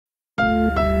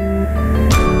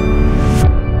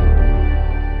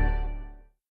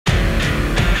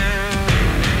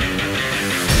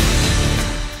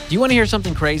Do you want to hear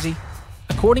something crazy?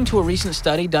 According to a recent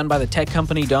study done by the tech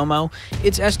company Domo,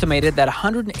 it's estimated that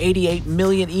 188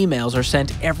 million emails are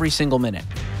sent every single minute.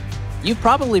 You've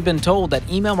probably been told that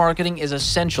email marketing is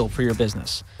essential for your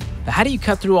business. But how do you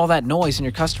cut through all that noise in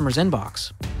your customer's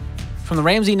inbox? From the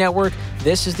Ramsey Network,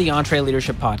 this is the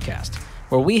EntreLeadership podcast,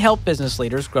 where we help business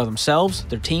leaders grow themselves,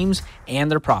 their teams, and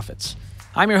their profits.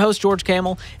 I'm your host, George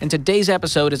Camel, and today's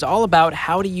episode is all about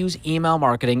how to use email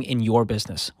marketing in your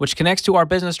business, which connects to our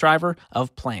business driver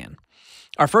of plan.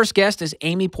 Our first guest is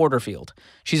Amy Porterfield.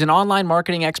 She's an online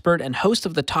marketing expert and host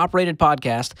of the top-rated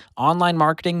podcast, Online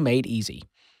Marketing Made Easy.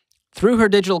 Through her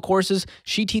digital courses,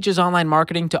 she teaches online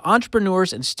marketing to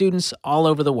entrepreneurs and students all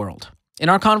over the world. In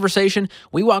our conversation,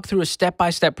 we walk through a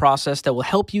step-by-step process that will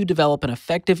help you develop an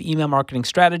effective email marketing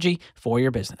strategy for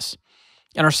your business.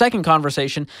 In our second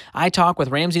conversation, I talk with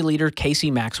Ramsey leader Casey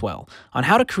Maxwell on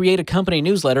how to create a company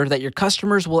newsletter that your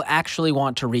customers will actually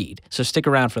want to read, so stick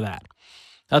around for that.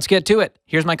 Let's get to it.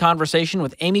 Here's my conversation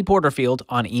with Amy Porterfield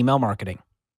on email marketing.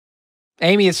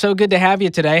 Amy, it's so good to have you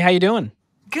today. How you doing?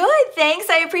 Good, thanks.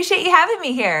 I appreciate you having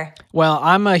me here. Well,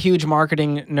 I'm a huge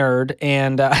marketing nerd,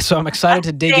 and so I'm excited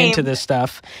to dig into this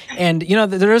stuff. And, you know,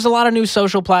 there is a lot of new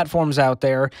social platforms out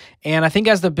there, and I think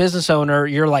as the business owner,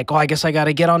 you're like, oh, I guess I got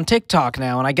to get on TikTok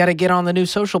now, and I got to get on the new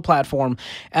social platform,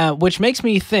 which makes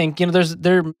me think, you know,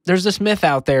 there's this myth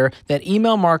out there that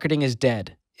email marketing is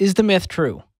dead. Is the myth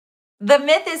true? The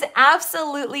myth is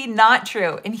absolutely not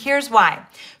true, and here's why.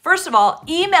 First of all,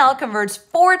 email converts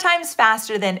 4 times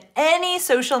faster than any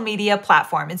social media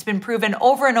platform. It's been proven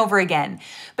over and over again.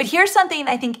 But here's something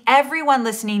I think everyone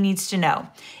listening needs to know.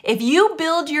 If you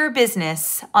build your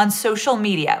business on social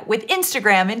media with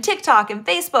Instagram and TikTok and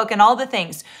Facebook and all the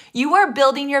things, you are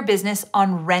building your business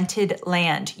on rented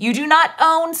land. You do not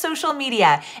own social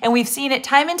media. And we've seen it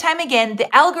time and time again.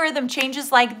 The algorithm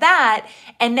changes like that,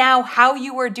 and now how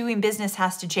you are doing business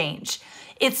has to change.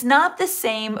 It's not the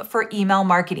same for email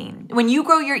marketing. When you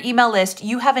grow your email list,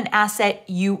 you have an asset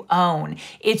you own.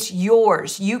 It's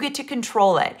yours. You get to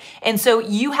control it. And so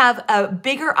you have a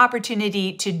bigger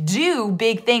opportunity to do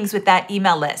big things with that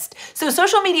email list. So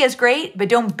social media is great, but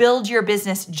don't build your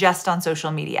business just on social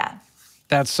media.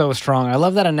 That's so strong. I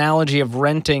love that analogy of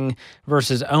renting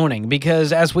versus owning,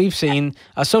 because as we've seen,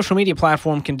 a social media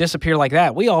platform can disappear like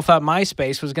that. We all thought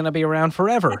MySpace was going to be around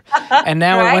forever, and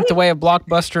now Right? It went the way of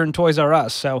Blockbuster and Toys R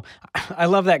Us. So I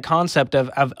love that concept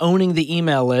of owning the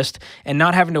email list and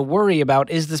not having to worry about,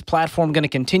 is this platform going to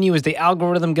continue? Is the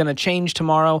algorithm going to change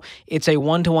tomorrow? It's a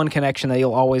one-to-one connection that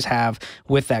you'll always have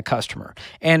with that customer.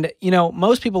 And, you know,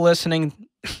 most people listening,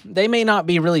 they may not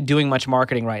be really doing much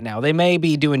marketing right now. They may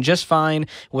be doing just fine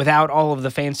without all of the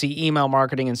fancy email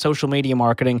marketing and social media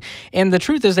marketing. And the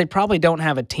truth is they probably don't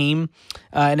have a team,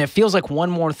 and it feels like one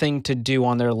more thing to do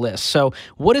on their list. So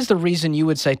what is the reason you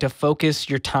would say to focus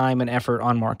your time and effort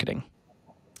on marketing?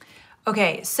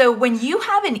 Okay, so when you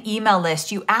have an email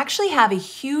list, you actually have a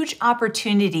huge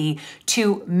opportunity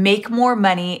to make more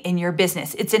money in your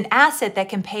business. It's an asset that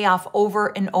can pay off over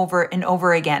and over and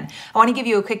over again. I want to give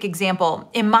you a quick example.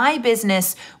 In my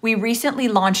business, we recently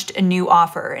launched a new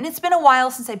offer, and it's been a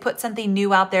while since I put something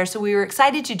new out there, so we were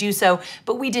excited to do so,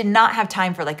 but we did not have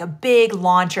time for like a big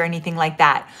launch or anything like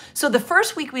that. So the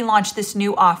first week we launched this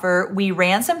new offer, we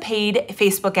ran some paid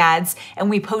Facebook ads, and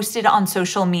we posted on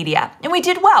social media, and we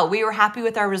did well. We were happy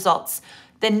with our results.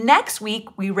 The next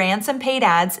week, we ran some paid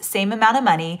ads, same amount of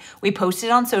money. We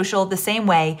posted on social the same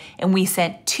way, and we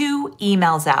sent 2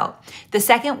 emails out. The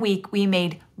second week, we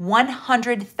made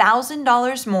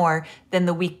 $100,000 more than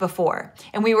the week before.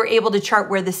 And we were able to chart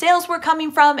where the sales were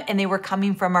coming from, and they were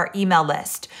coming from our email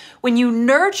list. When you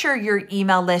nurture your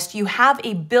email list, you have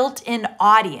a built-in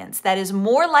audience that is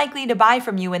more likely to buy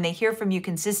from you when they hear from you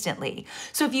consistently.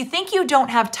 So if you think you don't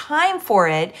have time for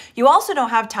it, you also don't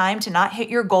have time to not hit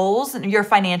your goals and your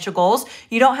financial goals.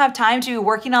 You don't have time to be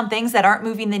working on things that aren't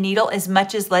moving the needle as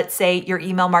much as, let's say, your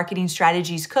email marketing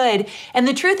strategies could. And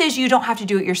the truth is, you don't have to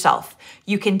do it yourself.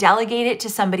 You can delegate it to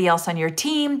somebody else on your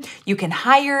team. You can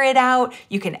hire it out.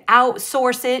 You can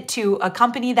outsource it to a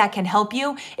company that can help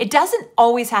you. It doesn't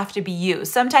always have to be you.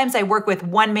 Sometimes I work with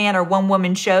one-man or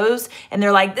one-woman shows, and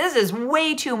they're like, this is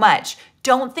way too much.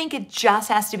 Don't think it just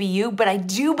has to be you, but I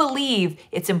do believe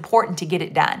it's important to get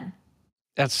it done.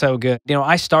 That's so good. You know,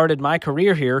 I started my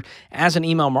career here as an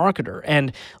email marketer.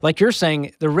 And like you're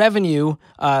saying, the revenue,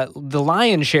 the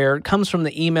lion's share comes from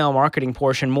the email marketing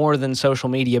portion more than social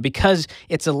media because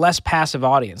it's a less passive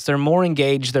audience. They're more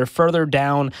engaged. They're further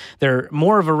down. They're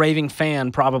more of a raving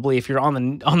fan probably if you're on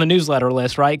the newsletter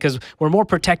list, right? Because we're more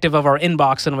protective of our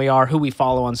inbox than we are who we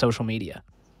follow on social media.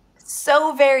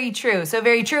 So very true. So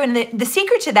very true. And the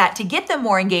secret to that, to get them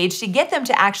more engaged, to get them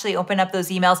to actually open up those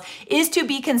emails, is to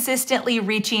be consistently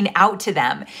reaching out to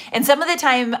them. And some of the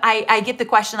time I get the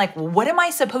question like, well, what am I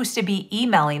supposed to be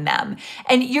emailing them?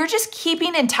 And you're just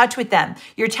keeping in touch with them.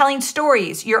 You're telling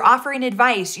stories, you're offering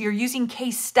advice, you're using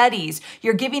case studies,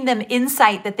 you're giving them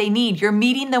insight that they need, you're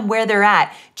meeting them where they're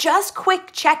at. Just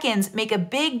quick check-ins make a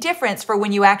big difference for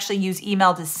when you actually use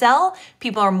email to sell.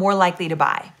 People are more likely to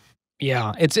buy.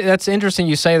 Yeah, that's interesting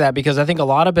you say that, because I think a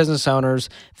lot of business owners,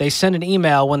 they send an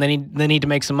email when they need to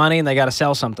make some money and they got to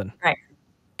sell something. Right.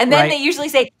 And then they usually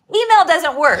say, email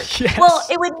doesn't work. Yes. Well,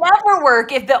 it would never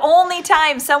work if the only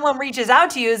time someone reaches out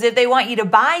to you is if they want you to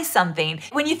buy something.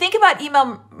 When you think about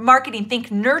email marketing, think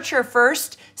nurture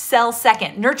first, sell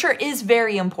second. Nurture is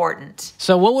very important.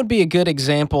 So what would be a good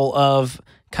example of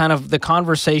kind of the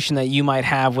conversation that you might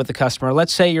have with the customer?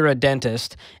 Let's say you're a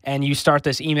dentist and you start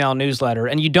this email newsletter,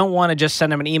 and you don't want to just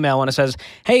send them an email when it says,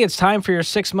 hey, it's time for your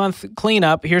 6-month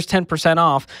cleanup. Here's 10%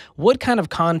 off. What kind of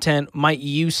content might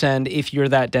you send if you're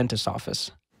that dentist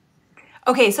office?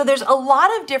 Okay, so there's a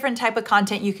lot of different type of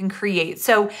content you can create.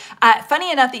 So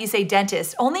funny enough that you say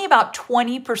dentist, only about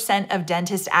 20% of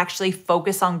dentists actually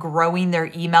focus on growing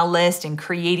their email list and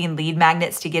creating lead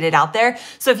magnets to get it out there.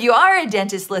 So if you are a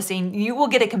dentist listening, you will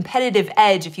get a competitive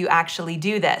edge if you actually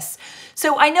do this.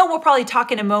 So I know we'll probably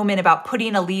talk in a moment about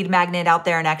putting a lead magnet out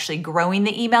there and actually growing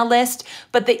the email list,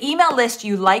 but the email list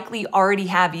you likely already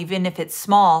have, even if it's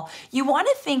small, you want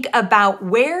to think about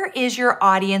where is your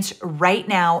audience right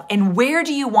now and where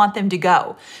do you want them to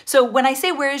go? So when I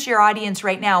say where is your audience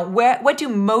right now, what do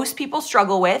most people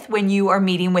struggle with when you are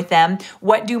meeting with them?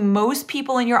 What do most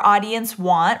people in your audience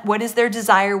want? What is their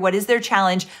desire? What is their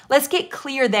challenge? Let's get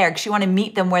clear there, because you want to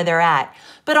meet them where they're at.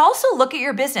 But also look at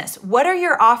your business. What are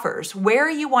your offers? Where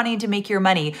are you wanting to make your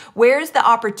money? Where's the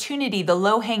opportunity, the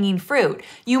low-hanging fruit?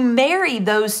 You marry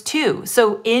those two.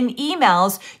 So in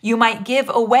emails, you might give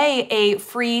away a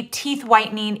free teeth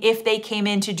whitening if they came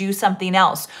in to do something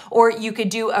else, or you could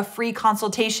do a free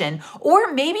consultation,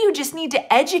 or maybe you just need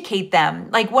to educate them.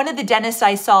 Like one of the dentists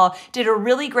I saw did a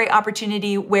really great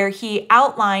opportunity where he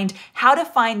outlined how to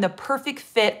find the perfect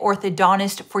fit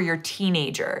orthodontist for your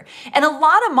teenager. And a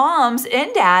lot of moms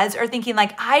and dads are thinking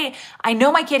like, I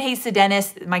know my kid hates the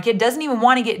dentist. My kid doesn't even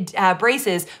want to get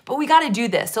braces, but we got to do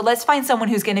this. So let's find someone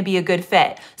who's going to be a good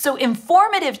fit. So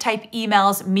informative type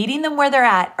emails, meeting them where they're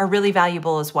at, are really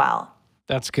valuable as well.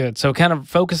 That's good. So kind of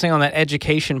focusing on that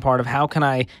education part of how can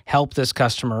I help this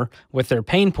customer with their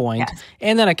pain point. Yes.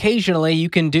 And then occasionally you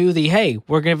can do the, hey,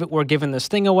 we're giving this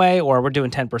thing away, or we're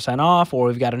doing 10% off, or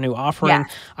we've got a new offering.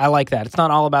 Yes. I like that. It's not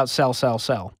all about sell, sell,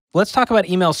 sell. Let's talk about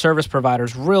email service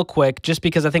providers real quick, just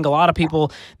because I think a lot of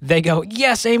people, they go,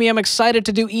 yes, Amy, I'm excited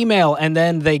to do email. And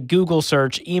then they Google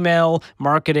search email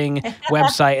marketing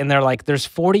website, and they're like, there's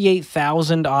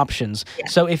 48,000 options. Yeah.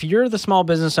 So if you're the small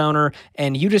business owner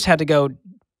and you just had to go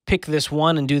pick this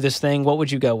one and do this thing, what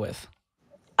would you go with?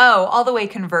 Oh, all the way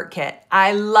ConvertKit.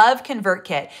 I love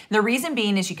ConvertKit. The reason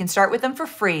being is you can start with them for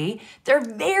free. They're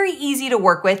very easy to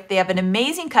work with. They have an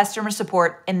amazing customer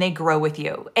support, and they grow with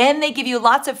you. And they give you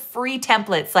lots of free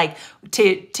templates, like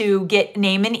to get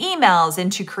name and emails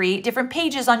and to create different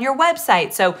pages on your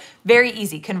website. So very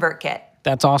easy, ConvertKit.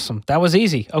 That's awesome. That was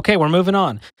easy. Okay, we're moving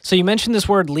on. So you mentioned this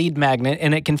word lead magnet,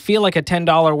 and it can feel like a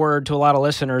 $10 word to a lot of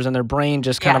listeners, and their brain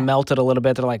just kind of melted a little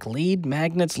bit. They're like, lead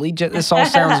magnets, this all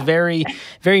sounds very,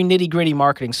 very nitty-gritty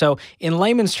marketing. So in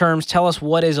layman's terms, tell us,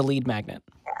 what is a lead magnet?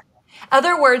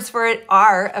 Other words for it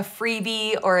are a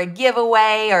freebie or a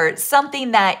giveaway or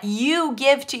something that you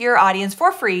give to your audience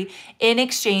for free in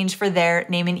exchange for their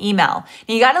name and email.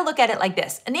 Now, you got to look at it like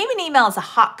this. A name and email is a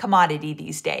hot commodity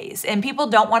these days, and people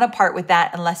don't want to part with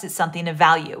that unless it's something of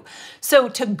value. So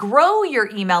to grow your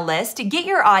email list, to get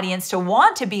your audience to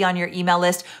want to be on your email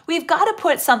list, we've got to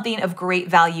put something of great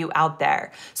value out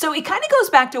there. So it kind of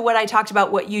goes back to what I talked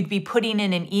about, what you'd be putting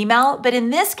in an email, but in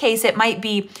this case, it might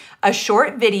be a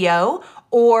short video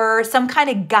or some kind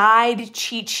of guide,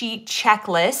 cheat sheet,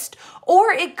 checklist,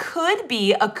 or it could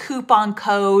be a coupon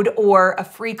code or a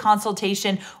free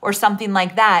consultation or something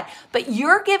like that. But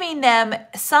you're giving them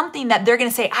something that they're going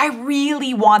to say, I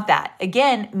really want that.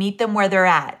 Again, meet them where they're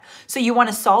at. So you want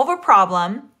to solve a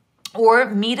problem or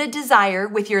meet a desire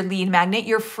with your lead magnet,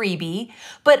 your freebie,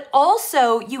 but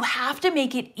also you have to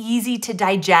make it easy to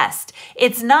digest.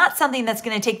 It's not something that's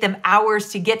going to take them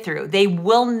hours to get through. They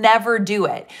will never do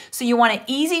it. So you want it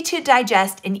easy to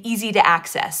digest and easy to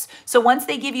access. So once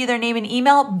they give you their name and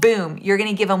email, boom, you're going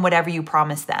to give them whatever you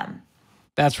promised them.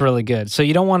 That's really good. So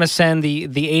you don't want to send the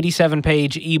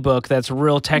 87-page ebook that's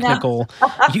real technical. No.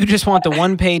 You just want the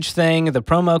one-page thing, the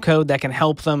promo code that can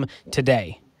help them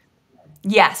today.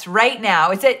 Yes, right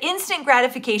now. It's that instant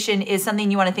gratification is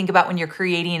something you want to think about when you're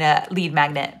creating a lead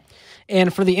magnet.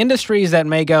 And for the industries that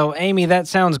may go, Amy, that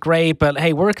sounds great, but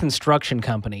hey, we're a construction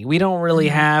company. We don't really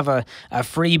have a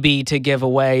freebie to give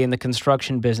away in the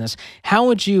construction business. How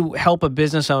would you help a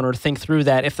business owner think through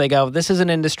that if they go, this is an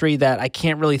industry that I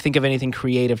can't really think of anything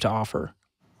creative to offer?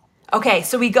 Okay,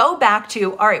 so we go back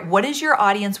to, all right, what does your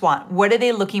audience want? What are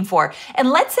they looking for? And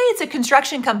let's say it's a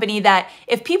construction company that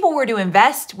if people were to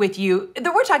invest with you,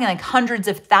 we're talking like hundreds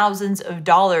of thousands of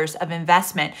dollars of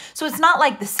investment. So it's not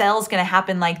like the sale's gonna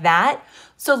happen like that.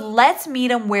 So let's meet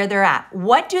them where they're at.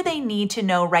 What do they need to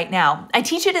know right now? I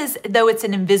teach it as though it's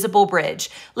an invisible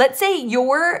bridge. Let's say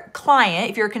your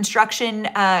client, if you're a construction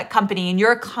company and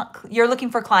you're looking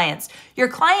for clients, your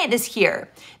client is here.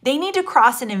 They need to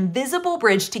cross an invisible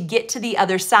bridge to get to the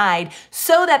other side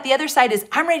so that the other side is,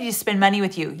 I'm ready to spend money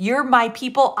with you. You're my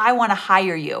people. I want to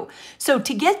hire you. So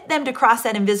to get them to cross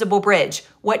that invisible bridge,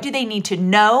 what do they need to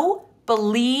know,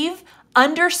 believe,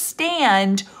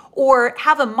 understand, or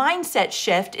have a mindset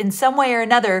shift in some way or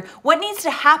another? What needs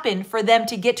to happen for them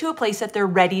to get to a place that they're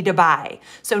ready to buy?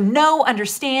 So know,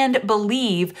 understand,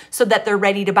 believe so that they're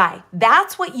ready to buy.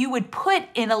 That's what you would put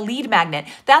in a lead magnet.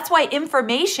 That's why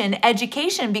information,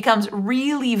 education becomes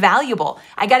really valuable.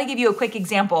 I got to give you a quick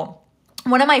example.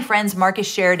 One of my friends,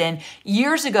 Marcus Sheridan,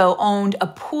 years ago owned a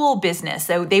pool business.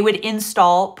 So they would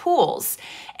install pools.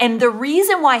 And the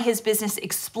reason why his business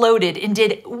exploded and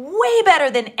did way better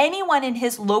than anyone in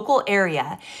his local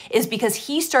area is because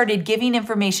he started giving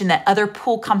information that other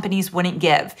pool companies wouldn't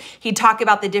give. He'd talk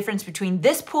about the difference between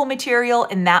this pool material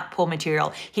and that pool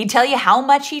material. He'd tell you how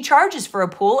much he charges for a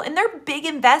pool, and they're big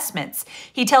investments.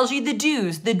 He tells you the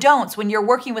do's, the don'ts when you're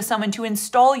working with someone to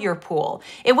install your pool.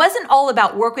 It wasn't all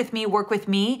about work with me, work with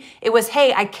me. It was,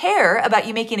 hey, I care about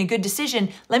you making a good decision.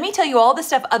 Let me tell you all the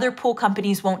stuff other pool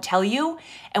companies won't tell you.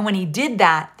 And when he did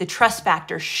that, the trust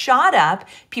factor shot up.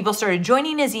 People started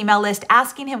joining his email list,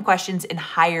 asking him questions, and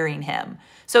hiring him.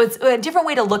 So it's a different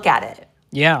way to look at it.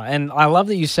 Yeah, and I love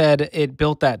that you said it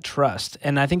built that trust.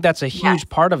 And I think that's a huge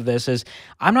part of this is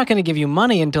I'm not going to give you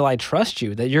money until I trust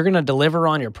you, that you're going to deliver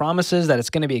on your promises, that it's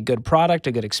going to be a good product,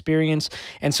 a good experience.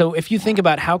 And so if you think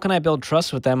about how can I build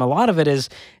trust with them, a lot of it is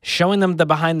showing them the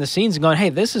behind the scenes and going, hey,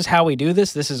 this is how we do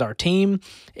this. This is our team.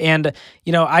 And,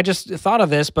 I just thought of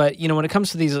this, but, when it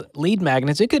comes to these lead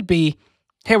magnets, it could be,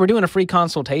 hey, we're doing a free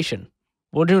consultation.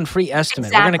 We're doing free estimate.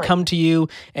 Exactly. We're going to come to you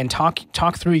and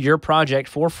talk through your project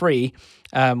for free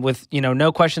with,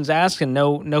 no questions asked and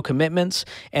no commitments.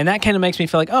 And that kind of makes me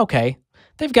feel like, okay,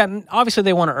 obviously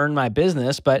they want to earn my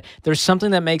business, but there's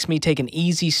something that makes me take an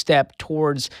easy step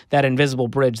towards that invisible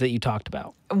bridge that you talked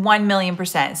about.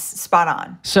 1,000,000% spot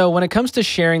on. So when it comes to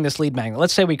sharing this lead magnet,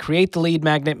 let's say we create the lead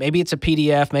magnet, maybe it's a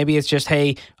PDF, maybe it's just,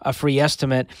 hey, a free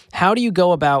estimate. How do you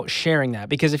go about sharing that?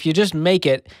 Because if you just make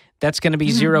it, that's going to be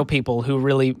zero people who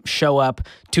really show up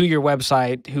to your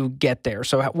website who get there.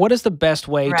 So what is the best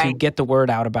way to get the word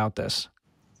out about this?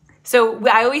 So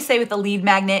I always say with the lead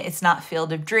magnet, it's not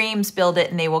Field of Dreams, build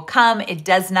it and they will come. It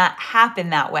does not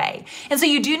happen that way. And so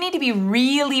you do need to be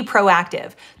really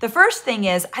proactive. The first thing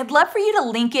is I'd love for you to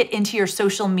link it into your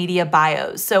social media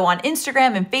bios. So on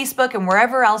Instagram and Facebook and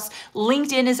wherever else,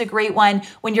 LinkedIn is a great one.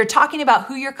 When you're talking about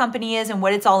who your company is and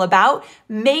what it's all about,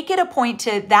 make it a point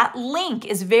to that link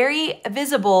is very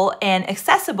visible and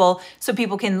accessible so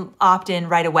people can opt in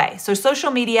right away. So social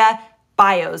media,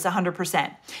 bios,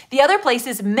 100%. The other place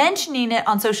is mentioning it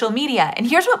on social media. And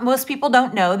here's what most people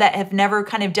don't know that have never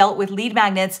kind of dealt with lead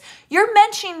magnets. You're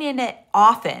mentioning it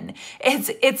often.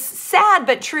 It's sad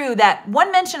but true that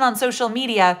one mention on social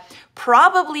media,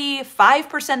 probably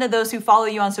 5% of those who follow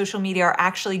you on social media are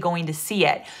actually going to see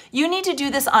it. You need to do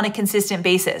this on a consistent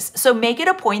basis. So make it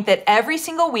a point that every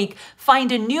single week,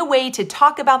 find a new way to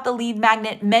talk about the lead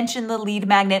magnet, mention the lead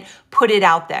magnet, put it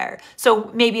out there.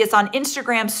 So maybe it's on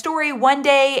Instagram story one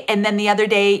day, and then the other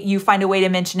day you find a way to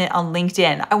mention it on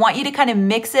LinkedIn. I want you to kind of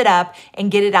mix it up and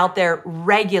get it out there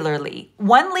regularly.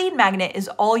 One lead magnet is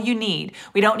all you need.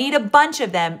 We don't need a bunch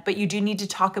of them, but you do need to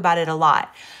talk about it a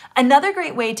lot. Another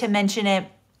great way to mention it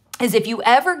is if you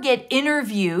ever get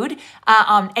interviewed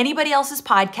on anybody else's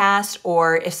podcast,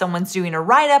 or if someone's doing a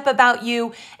write-up about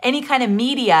you, any kind of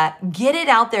media, get it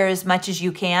out there as much as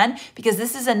you can, because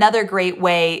this is another great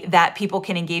way that people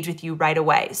can engage with you right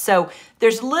away. So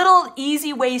there's little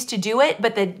easy ways to do it,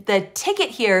 but the ticket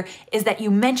here is that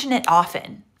you mention it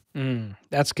often.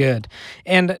 That's good.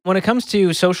 And when it comes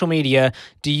to social media,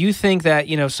 do you think that,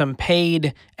 some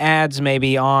paid ads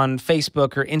maybe on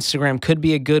Facebook or Instagram could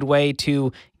be a good way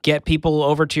to get people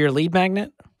over to your lead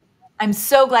magnet? I'm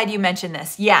so glad you mentioned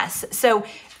this. Yes. So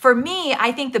For me,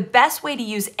 I think the best way to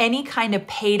use any kind of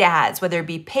paid ads, whether it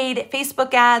be paid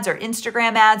Facebook ads or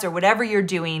Instagram ads or whatever you're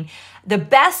doing, the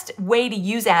best way to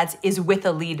use ads is with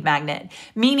a lead magnet,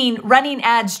 meaning running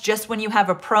ads just when you have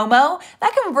a promo.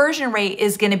 That conversion rate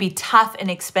is going to be tough and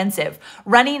expensive.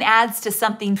 Running ads to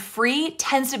something free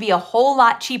tends to be a whole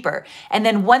lot cheaper. And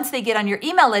then once they get on your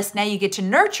email list, now you get to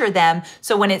nurture them.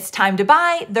 So when it's time to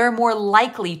buy, they're more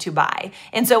likely to buy.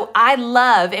 And so I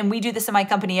love, and we do this in my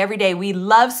company every day, we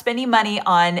love spending money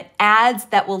on ads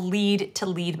that will lead to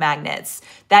lead magnets.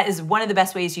 That is one of the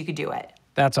best ways you could do it.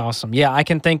 That's awesome. Yeah, I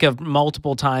can think of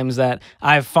multiple times that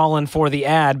I've fallen for the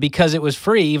ad because it was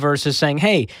free versus saying,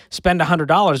 hey, spend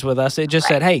 $100 with us. It just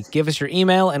said, hey, give us your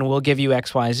email and we'll give you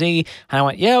XYZ. And I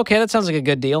went, yeah, okay, that sounds like a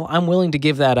good deal. I'm willing to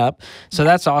give that up. So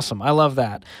that's awesome. I love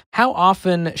that. How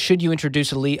often should you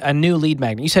introduce a new lead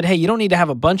magnet? You said, hey, you don't need to have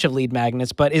a bunch of lead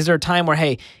magnets, but is there a time where,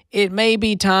 hey, it may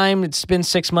be time, it's been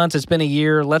 6 months, it's been a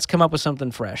year, let's come up with something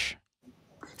fresh?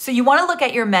 So you want to look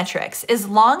at your metrics. As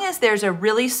long as there's a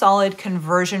really solid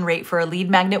conversion rate for a lead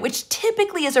magnet, which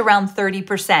typically is around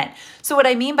 30%. So what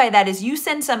I mean by that is you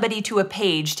send somebody to a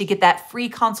page to get that free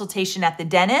consultation at the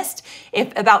dentist.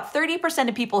 If about 30%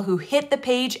 of people who hit the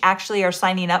page actually are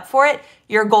signing up for it,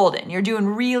 you're golden. You're doing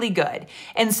really good.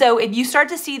 And so if you start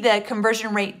to see the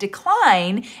conversion rate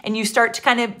decline and you start to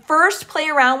kind of first play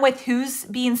around with who's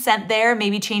being sent there,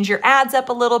 maybe change your ads up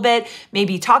a little bit,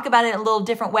 maybe talk about it in a little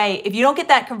different way. If you don't get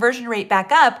that conversion rate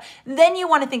back up, then you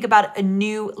want to think about a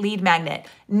new lead magnet.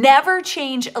 Never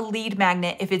change a lead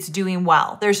magnet if it's doing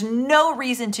well. There's no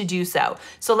reason to do so.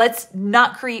 So let's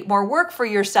not create more work for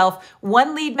yourself.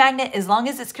 One lead magnet, as long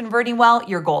as it's converting well,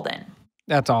 you're golden.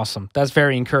 That's awesome. That's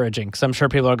very encouraging because I'm sure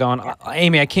people are going,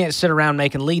 Amy, I can't sit around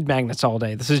making lead magnets all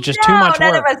day. This is just too much work.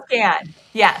 None of us can.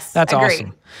 Yes, that's agree.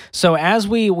 Awesome. So as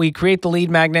we create the lead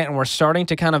magnet and we're starting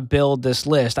to kind of build this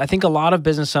list, I think a lot of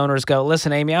business owners go,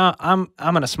 listen, Amy, I'm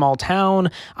in a small town.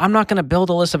 I'm not going to build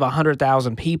a list of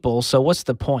 100,000 people. So what's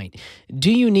the point?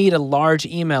 Do you need a large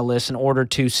email list in order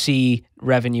to see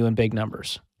revenue in big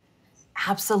numbers?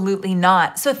 Absolutely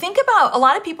not. So think about a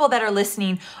lot of people that are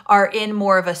listening are in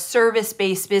more of a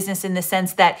service-based business in the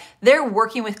sense that they're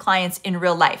working with clients in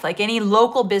real life, like any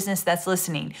local business that's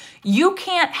listening. You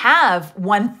can't have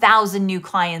 1,000 new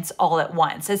clients all at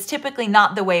once. That's typically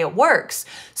not the way it works.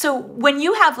 So when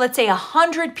you have, let's say,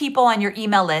 100 people on your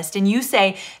email list and you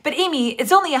say, but Amy,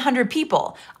 it's only 100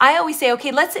 people. I always say,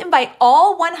 okay, let's invite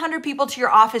all 100 people to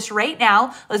your office right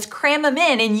now. Let's cram them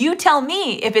in and you tell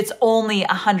me if it's only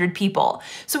 100 people.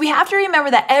 So we have to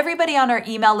remember that everybody on our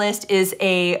email list is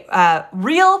a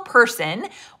real person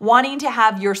wanting to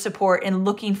have your support and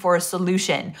looking for a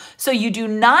solution. So you do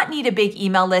not need a big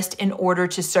email list in order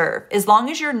to serve. As long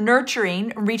as you're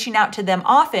nurturing, reaching out to them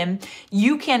often,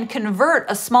 you can convert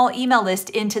a small email list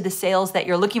into the sales that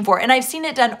you're looking for. And I've seen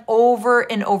it done over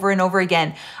and over and over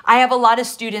again. I have a lot of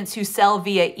students who sell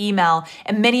via email,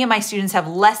 and many of my students have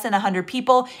less than 100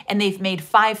 people, and they've made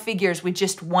 5 figures with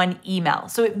just one email.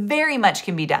 So it very much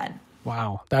can be done.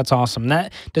 Wow, that's awesome.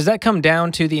 Does that come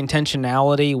down to the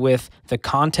intentionality with the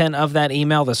content of that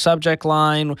email, the subject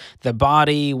line, the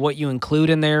body, what you include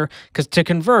in there? Because to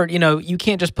convert, you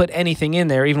can't just put anything in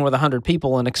there, even with 100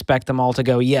 people, and expect them all to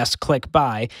go, yes, click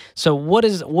buy. So what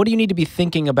do you need to be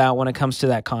thinking about when it comes to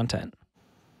that content?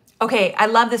 Okay, I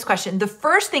love this question. The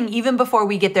first thing, even before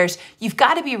we get there, is you've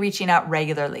got to be reaching out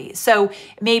regularly. So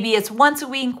maybe it's once a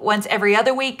week, once every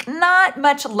other week, not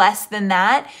much less than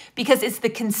that, because it's the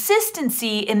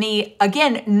consistency and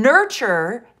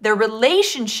nurture the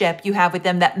relationship you have with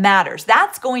them that matters.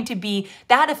 That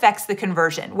affects the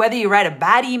conversion. Whether you write a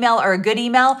bad email or a good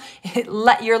email,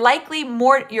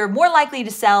 you're more likely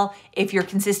to sell if you're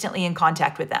consistently in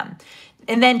contact with them.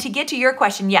 And then to get to your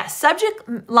question, yes,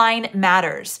 subject line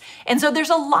matters. And so there's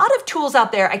a lot of tools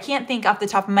out there. I can't think off the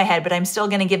top of my head, but I'm still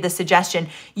going to give this suggestion.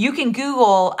 You can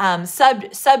Google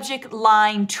subject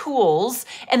line tools,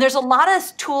 and there's a lot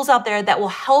of tools out there that will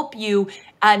help you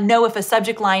know if a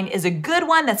subject line is a good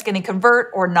one that's going to convert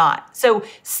or not. So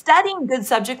studying good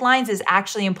subject lines is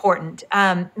actually important.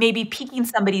 Maybe piquing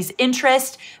somebody's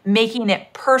interest, making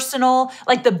it personal.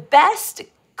 Like the best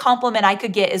compliment I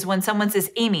could get is when someone says,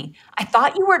 Amy, I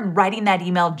thought you were writing that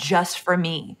email just for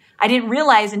me. I didn't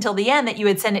realize until the end that you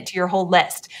had sent it to your whole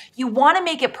list. You want to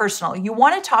make it personal. You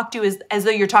want to talk to as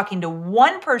though you're talking to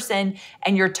one person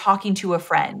and you're talking to a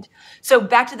friend. So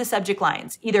back to the subject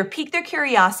lines, either pique their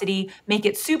curiosity, make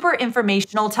it super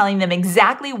informational, telling them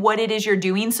exactly what it is you're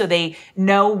doing so they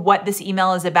know what this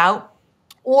email is about,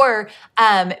 or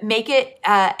make it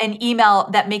an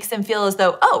email that makes them feel as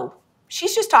though, oh,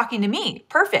 she's just talking to me.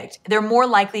 Perfect. They're more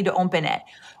likely to open it.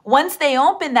 Once they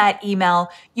open that email,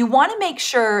 you want to make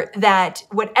sure that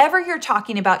whatever you're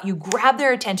talking about, you grab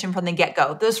their attention from the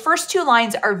get-go. Those first 2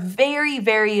 lines are very,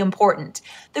 very important.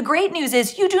 The great news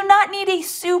is you do not need a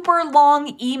super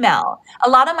long email. A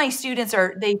lot of my students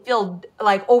they feel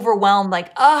like overwhelmed,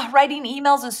 like, writing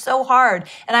emails is so hard.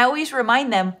 And I always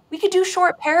remind them, we could do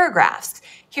short paragraphs.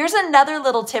 Here's another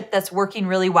little tip that's working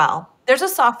really well. There's a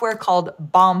software called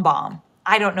BombBomb.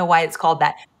 I don't know why it's called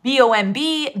that.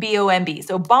 BOMB, BOMB.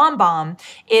 So BombBomb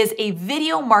is a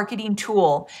video marketing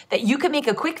tool that you can make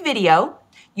a quick video.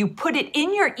 You put it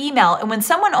in your email, and when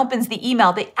someone opens the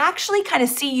email, they actually kind of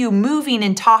see you moving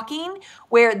and talking,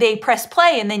 where they press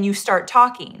play and then you start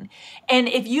talking. And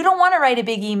if you don't want to write a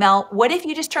big email, what if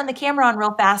you just turn the camera on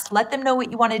real fast, let them know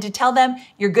what you wanted to tell them,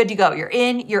 you're good to go. You're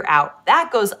in, you're out.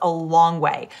 That goes a long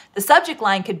way. The subject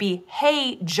line could be,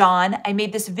 hey, John, I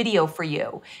made this video for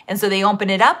you. And so they open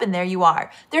it up and there you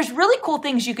are. There's really cool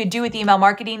things you could do with email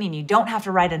marketing, and you don't have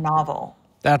to write a novel.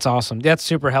 That's awesome. That's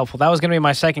super helpful. That was going to be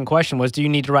my second question was, do you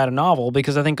need to write a novel?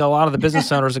 Because I think a lot of the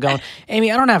business owners are going,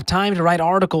 Amy, I don't have time to write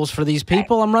articles for these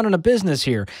people. I'm running a business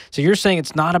here. So you're saying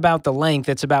it's not about the length.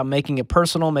 It's about making it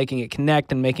personal, making it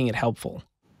connect, and making it helpful.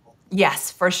 Yes,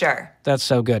 for sure. That's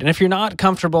so good. And if you're not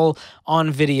comfortable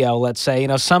on video, let's say,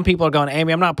 some people are going,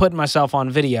 Amy, I'm not putting myself on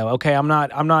video. Okay, I'm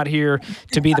not here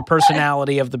to be the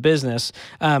personality of the business.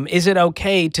 Is it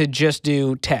okay to just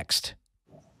do text?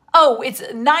 Oh, it's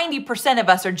 90% of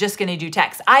us are just going to do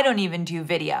text. I don't even do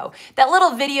video. That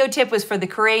little video tip was for the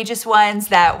courageous ones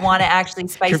that want to actually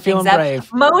spice things up.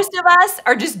 Brave. Most of us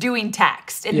are just doing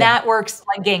text, and that works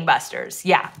like gangbusters.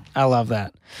 Yeah. I love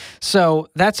that. So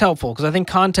that's helpful, because I think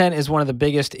content is one of the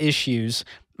biggest issues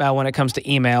when it comes to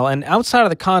email. And outside of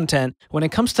the content, when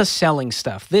it comes to selling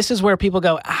stuff, this is where people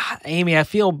go, Amy, I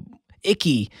feel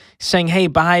icky saying, hey,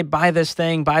 buy this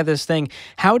thing, buy this thing.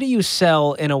 How do you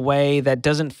sell in a way that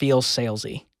doesn't feel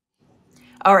salesy?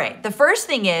 All right. The first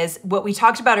thing is what we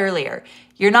talked about earlier.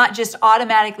 You're not just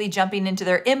automatically jumping into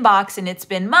their inbox and it's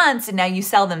been months and now you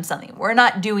sell them something. We're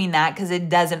not doing that because it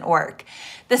doesn't work.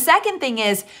 The second thing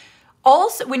is,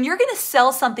 also, when you're going to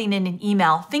sell something in an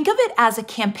email, think of it as a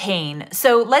campaign.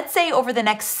 So let's say over the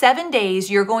next 7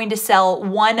 days, you're going to sell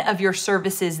one of your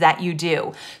services that you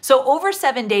do. So over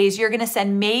 7 days, you're going to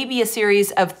send maybe a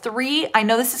series of 3, I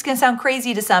know this is going to sound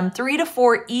crazy to some, 3 to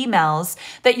 4 emails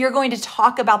that you're going to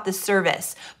talk about the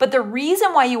service. But the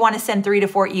reason why you want to send 3 to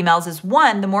 4 emails is,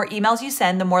 1, the more emails you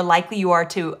send, the more likely you are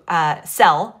to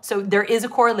sell. So there is a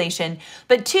correlation.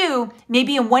 But 2,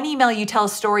 maybe in one email, you tell a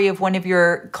story of one of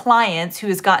your clients who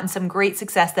has gotten some great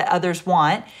success that others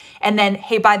want. And then,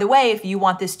 hey, by the way, if you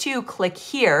want this too, click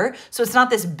here. So it's not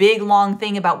this big, long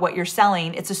thing about what you're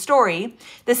selling. It's a story.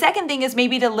 The second thing is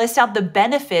maybe to list out the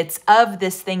benefits of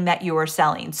this thing that you are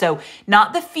selling. So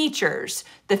not the features.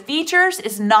 The features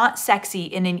is not sexy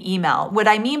in an email. What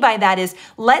I mean by that is,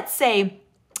 let's say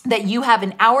that you have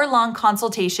an hour-long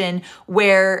consultation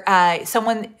where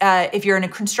someone, if you're in a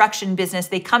construction business,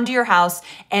 they come to your house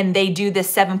and they do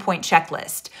this 7-point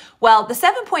checklist. Well, the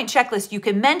 7-point checklist, you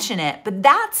can mention it, but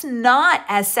that's not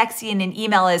as sexy in an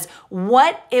email as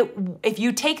if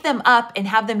you take them up and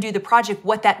have them do the project,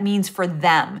 what that means for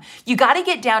them. You got to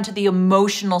get down to the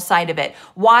emotional side of it.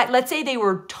 Why? Let's say they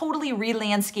were totally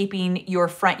re-landscaping your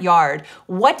front yard.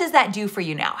 What does that do for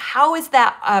you now? How is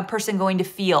that person going to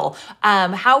feel?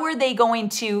 How are they going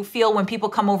to feel when people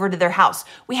come over to their house?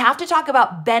 We have to talk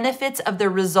about benefits of the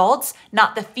results,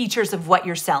 not the features of what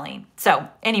you're selling. So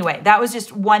anyway, that was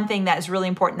just one thing that is really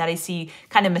important that I see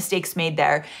kind of mistakes made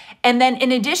there. And then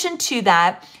in addition to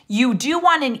that, you do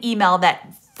want an email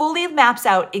that fully maps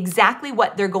out exactly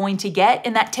what they're going to get,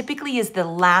 and that typically is the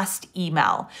last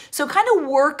email. So kind of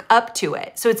work up to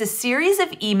it. So it's a series of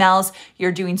emails.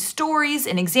 You're doing stories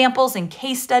and examples and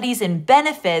case studies and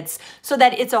benefits so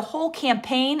that it's a whole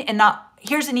campaign and not,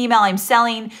 here's an email I'm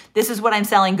selling, this is what I'm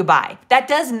selling, goodbye. That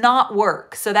does not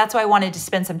work. So that's why I wanted to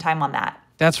spend some time on that.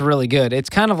 That's really good. It's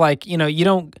kind of like, you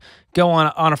don't go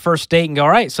on a first date and go, all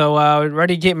right, so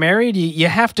ready to get married? You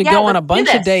have to go on a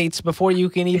bunch of dates before you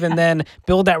can even then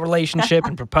build that relationship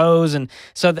and propose. And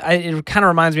so it kind of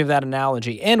reminds me of that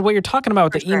analogy. And what you're talking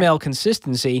about with the email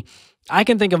consistency, I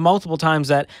can think of multiple times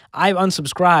that I've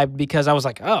unsubscribed because I was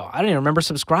like, oh, I don't even remember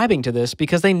subscribing to this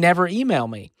because they never email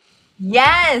me.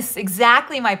 Yes,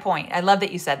 exactly my point. I love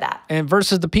that you said that. And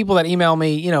versus the people that email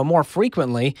me, more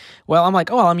frequently, well, I'm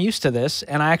like, oh, I'm used to this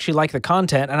and I actually like the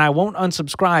content and I won't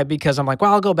unsubscribe because I'm like,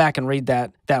 well, I'll go back and read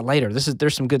that later.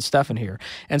 There's some good stuff in here.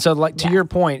 And so to your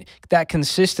point, that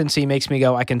consistency makes me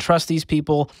go, I can trust these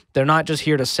people. They're not just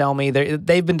here to sell me.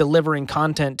 They've been delivering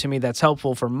content to me that's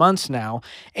helpful for months now.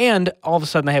 And all of a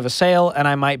sudden they have a sale and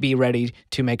I might be ready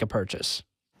to make a purchase.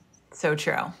 So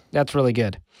true. That's really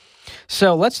good.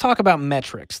 So let's talk about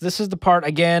metrics. This is the part,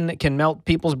 again, can melt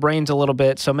people's brains a little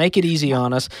bit, so make it easy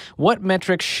on us. What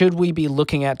metrics should we be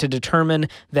looking at to determine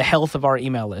the health of our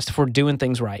email list if we're doing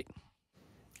things right?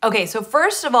 Okay, so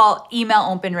first of all, email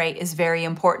open rate is very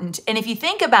important. And if you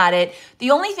think about it,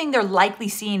 the only thing they're likely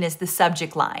seeing is the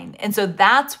subject line. And so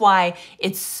that's why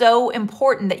it's so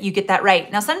important that you get that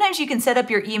right. Now, sometimes you can set up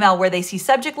your email where they see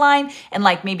subject line and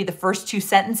like maybe the first 2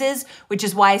 sentences, which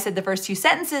is why I said the first 2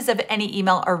 sentences of any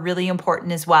email are really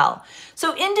important as well.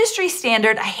 So industry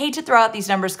standard, I hate to throw out these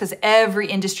numbers because every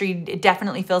industry, it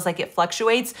definitely feels like it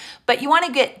fluctuates, but you want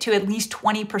to get to at least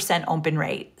 20% open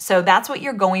rate. So that's what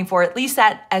you're going for, at least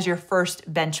that as your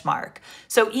first benchmark.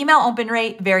 So email open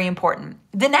rate, very important.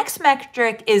 The next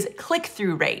metric is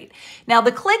click-through rate. Now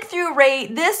the click-through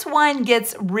rate, this one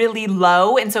gets really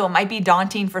low, and so it might be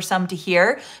daunting for some to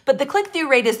hear, but the click-through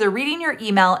rate is they're reading your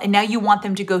email and now you want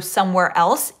them to go somewhere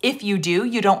else. If you do,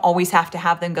 you don't always have to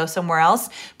have them go somewhere else.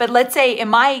 But let's say in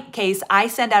my case, I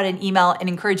send out an email and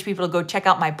encourage people to go check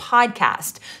out my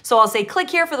podcast. So I'll say, click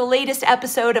here for the latest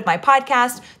episode of my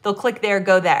podcast. They'll click there,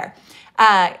 go there.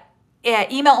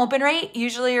 Email open rate,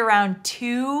 usually around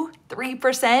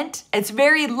 2-3%. It's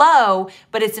very low,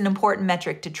 but it's an important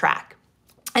metric to track.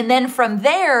 And then from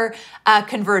there,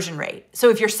 conversion rate.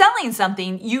 So if you're selling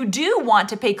something, you do want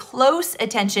to pay close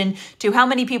attention to how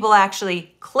many people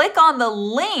actually click on the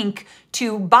link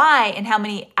to buy and how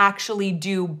many actually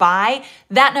do buy.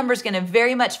 That number is going to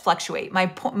very much fluctuate.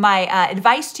 My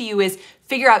advice to you is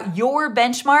figure out your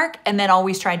benchmark and then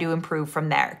always try to improve from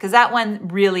there, because that one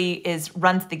really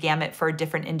runs the gamut for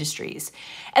different industries.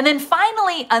 And then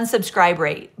finally, unsubscribe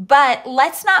rate. But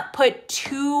let's not put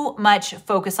too much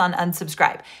focus on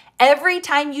unsubscribe. Every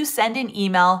time you send an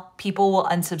email, people will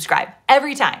unsubscribe.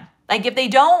 Every time. Like if they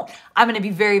don't, I'm going to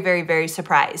be very, very, very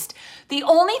surprised. The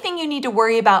only thing you need to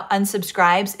worry about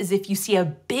unsubscribes is if you see a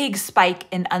big spike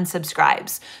in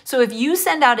unsubscribes. So if you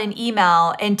send out an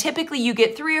email and typically you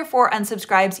get 3 or 4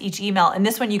 unsubscribes each email, and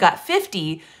this one you got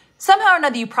 50, somehow or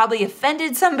another you probably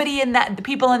offended somebody the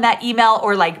people in that email,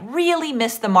 or like really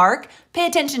missed the mark. Pay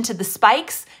attention to the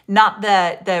spikes, not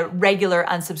the regular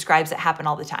unsubscribes that happen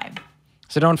all the time.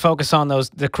 So don't focus on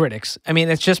the critics. I mean,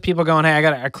 it's just people going, hey, I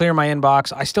got to clear my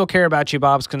inbox. I still care about you,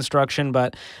 Bob's Construction,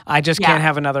 but I just can't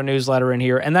have another newsletter in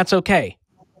here. And that's okay.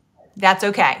 That's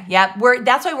okay. Yeah.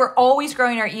 That's why we're always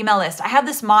growing our email list. I have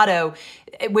this motto,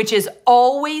 which is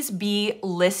always be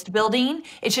list building.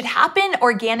 It should happen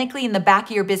organically in the back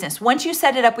of your business. Once you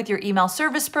set it up with your email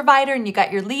service provider and you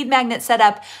got your lead magnet set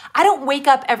up, I don't wake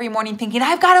up every morning thinking,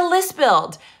 I've got a list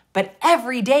build. But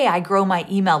every day I grow my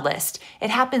email list. It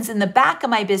happens in the back of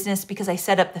my business because I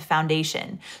set up the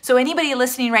foundation. So anybody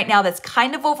listening right now that's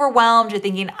kind of overwhelmed, you're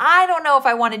thinking, I don't know if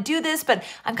I want to do this, but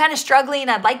I'm kind of struggling.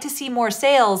 I'd like to see more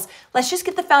sales. Let's just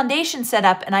get the foundation set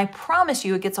up, and I promise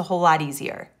you it gets a whole lot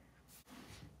easier.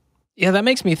 Yeah, that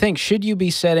makes me think, should you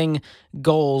be setting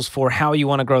goals for how you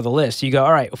want to grow the list? You go,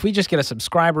 all right, if we just get a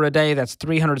subscriber a day, that's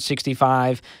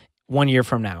 365 1 year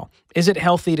from now. Is it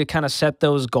healthy to kind of set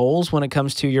those goals when it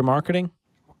comes to your marketing?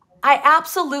 I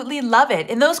absolutely love it.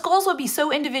 And those goals will be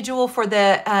so individual for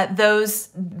those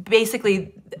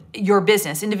basically your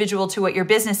business, individual to what your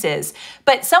business is.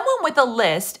 But someone with a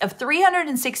list of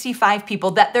 365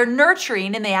 people that they're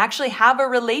nurturing and they actually have a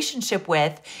relationship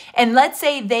with, and let's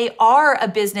say they are a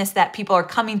business that people are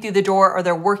coming through the door or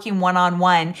they're working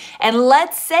one-on-one, and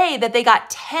let's say that they got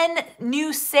 10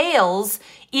 new sales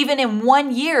even in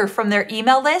 1 year from their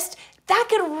email list, that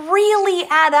could really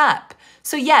add up.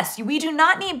 So yes, we do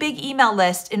not need big email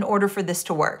lists in order for this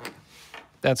to work.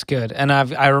 That's good. And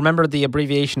I remember the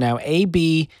abbreviation now,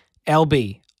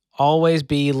 ABLB, always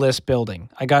be list building.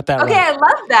 I got that right. Okay, I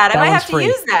love that. I might have to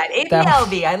use that.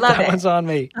 ABLB, I love it. That one's on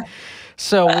me.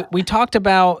 So we talked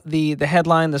about the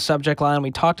headline, the subject line.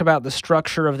 We talked about the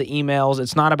structure of the emails.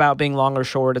 It's not about being long or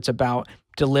short. It's about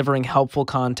delivering helpful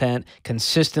content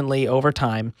consistently over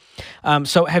time.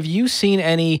 So have you seen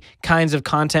any kinds of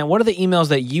content? What are the emails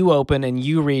that you open and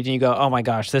you read and you go, oh my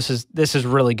gosh, this is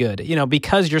really good? You know,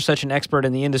 because you're such an expert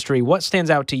in the industry, what stands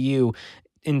out to you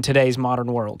in today's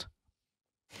modern world?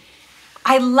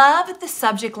 I love the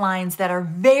subject lines that are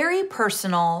very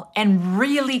personal and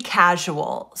really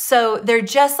casual. So they're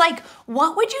just like,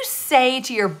 what would you say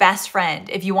to your best friend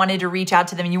if you wanted to reach out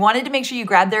to them and you wanted to make sure you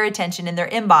grab their attention in their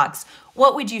inbox?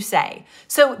 What would you say?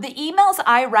 So the emails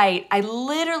I write, I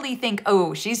literally think,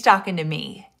 oh, she's talking to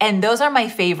me. And those are my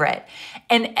favorite.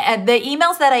 And the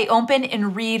emails that I open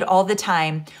and read all the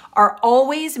time are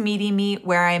always meeting me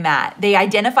where I'm at. They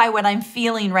identify what I'm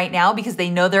feeling right now because they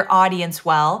know their audience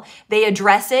well. They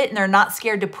address it and they're not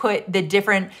scared to put the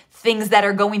different things that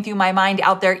are going through my mind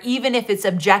out there, even if it's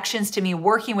objections to me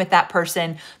working with that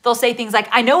person. They'll say things like,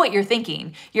 I know what you're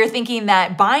thinking. You're thinking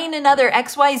that buying another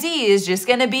XYZ is just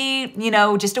going to be,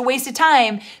 just a waste of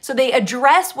time. So they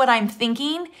address what I'm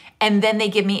thinking, and then they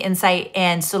give me insight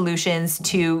and solutions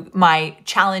to my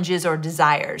challenges or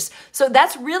desires. So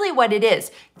that's really what it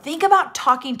is. Think about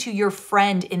talking to your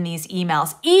friend in these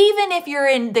emails, even if you're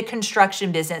in the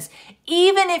construction business,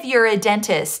 even if you're a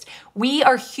dentist. We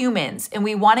are humans and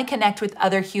we want to connect with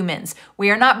other humans.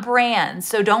 We are not brands.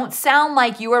 So don't sound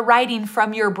like you are writing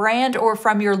from your brand or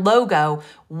from your logo.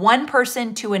 One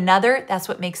person to another, that's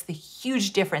what makes the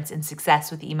huge difference in success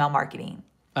with email marketing.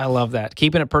 I love that.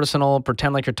 Keeping it personal,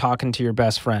 pretend like you're talking to your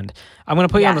best friend. I'm going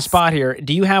to put you on the spot here.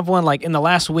 Do you have one like in the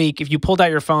last week, if you pulled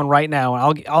out your phone right now,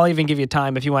 and I'll even give you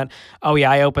time if you went, oh yeah,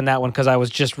 I opened that one because I was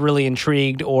just really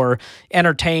intrigued or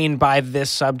entertained by this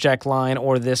subject line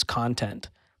or this content?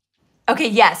 Okay,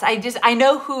 yes, I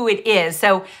know who it is.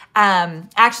 So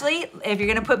actually, if you're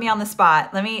going to put me on the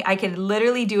spot, I can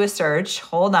literally do a search.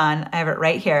 Hold on. I have it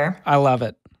right here. I love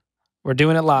it. We're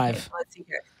doing it live. Okay, so let's see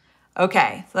here.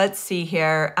 Okay, let's see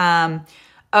here.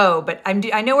 But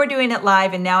I know we're doing it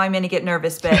live, and now I'm going to get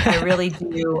nervous, but I really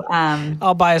do.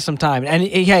 I'll buy us some time. And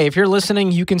hey, if you're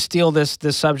listening, you can steal this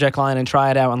subject line and try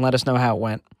it out and let us know how it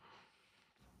went.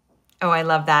 Oh, I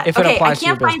love that. If it applies to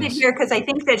your I can't find it here because I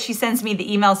think that she sends me the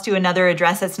emails to another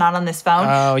address that's not on this phone.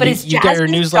 Oh, but it's you get your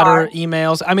newsletter Star.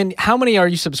 emails. I mean, how many are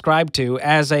you subscribed to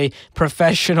as a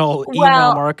professional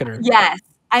email marketer? Yes.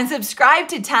 I'm subscribed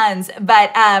to tons,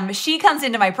 but she comes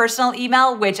into my personal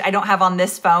email, which I don't have on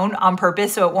this phone on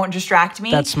purpose, so it won't distract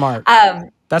me. That's smart.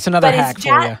 That's another hack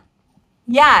for you.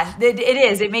 Yeah, it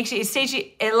is.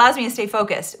 It allows me to stay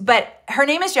focused. But her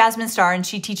name is Jasmine Starr, and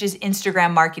she teaches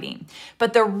Instagram marketing.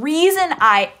 But the reason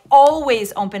I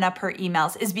always open up her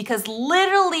emails is because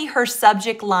literally her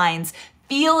subject lines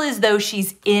feel as though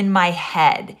she's in my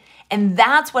head. And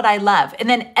that's what I love. And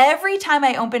then every time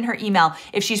I open her email,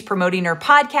 if she's promoting her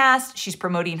podcast, she's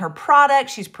promoting her product,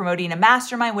 she's promoting a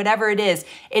mastermind, whatever it is,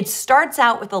 it starts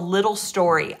out with a little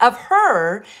story of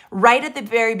her right at the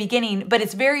very beginning, but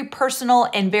it's very personal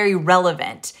and very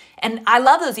relevant. And I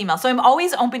love those emails. So I'm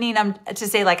always opening them to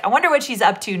say, like, I wonder what she's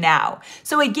up to now.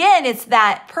 So again, it's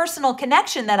that personal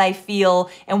connection that I feel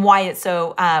and why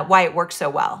it works so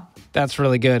well. That's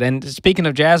really good. And speaking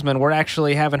of Jasmine, we're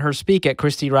actually having her speak at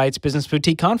Christy Wright's Business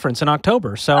Boutique Conference in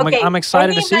October. So I'm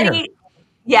excited to see her.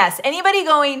 Yes, anybody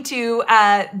going to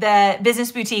the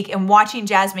Business Boutique and watching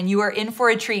Jasmine, you are in for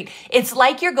a treat. It's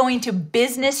like you're going to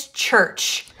business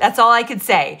church. That's all I could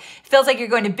say. It feels like you're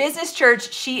going to business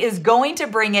church. She is going to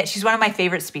bring it. She's one of my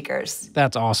favorite speakers.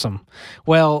 That's awesome.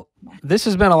 Well, this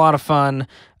has been a lot of fun.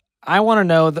 I want to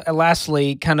know,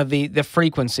 lastly, kind of the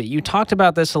frequency. You talked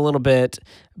about this a little bit,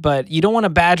 but you don't want to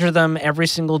badger them every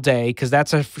single day because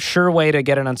that's a sure way to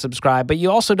get an unsubscribe. But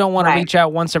you also don't want to reach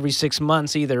out once every 6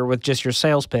 months either with just your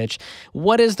sales pitch.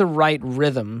 What is the right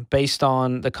rhythm based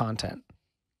on the content?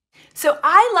 So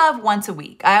I love once a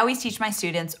week. I always teach my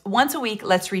students, once a week,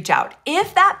 let's reach out.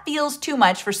 If that feels too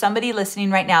much for somebody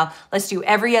listening right now, let's do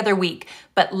every other week.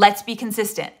 But let's be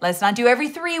consistent. Let's not do every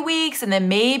 3 weeks and then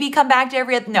maybe come back to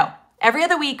every other. No, every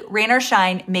other week, rain or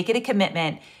shine, make it a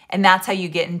commitment. And that's how you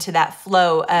get into that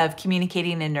flow of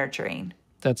communicating and nurturing.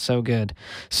 That's so good.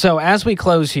 So as we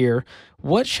close here,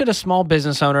 what should a small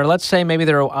business owner, let's say maybe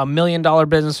they're a $1 million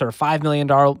business or a $5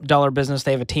 million business,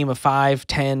 they have a team of 5,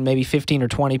 10, maybe 15 or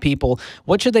 20 people,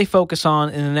 what should they focus on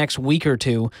in the next week or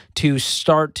two to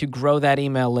start to grow that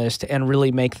email list and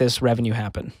really make this revenue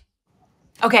happen?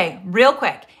 Okay, real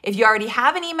quick. If you already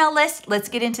have an email list, let's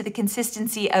get into the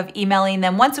consistency of emailing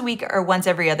them once a week or once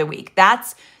every other week.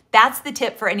 That's the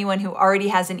tip for anyone who already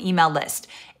has an email list.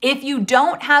 If you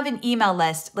don't have an email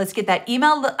list, let's get that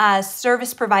email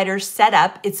service provider set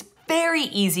up. It's very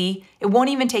easy. It won't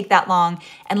even take that long.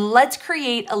 And let's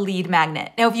create a lead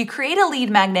magnet. Now, if you create a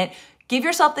lead magnet, give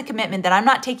yourself the commitment that I'm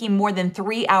not taking more than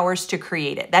 3 hours to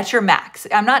create it. That's your max.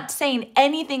 I'm not saying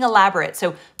anything elaborate.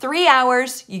 So 3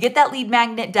 hours, you get that lead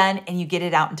magnet done and you get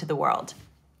it out into the world.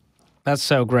 That's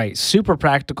so great. Super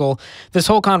practical. This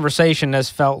whole conversation has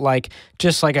felt like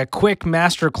just like a quick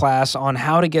masterclass on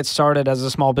how to get started as a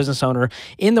small business owner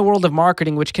in the world of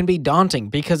marketing, which can be daunting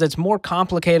because it's more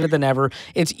complicated than ever.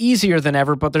 It's easier than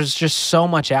ever, but there's just so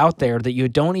much out there that you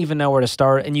don't even know where to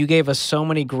start. And you gave us so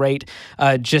many great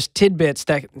just tidbits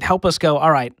that help us go,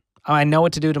 all right, I know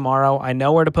what to do tomorrow. I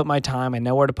know where to put my time. I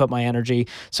know where to put my energy.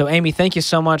 So, Amy, thank you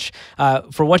so much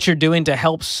for what you're doing to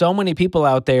help so many people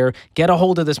out there get a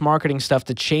hold of this marketing stuff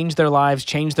to change their lives,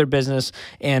 change their business,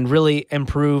 and really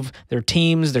improve their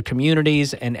teams, their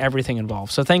communities, and everything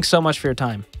involved. So thanks so much for your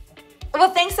time.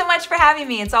 Well, thanks so much for having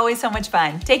me. It's always so much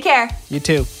fun. Take care. You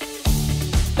too.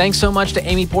 Thanks so much to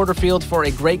Amy Porterfield for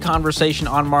a great conversation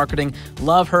on marketing.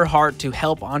 Love her heart to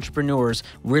help entrepreneurs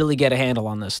really get a handle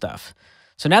on this stuff.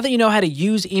 So now that you know how to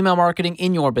use email marketing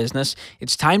in your business,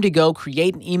 it's time to go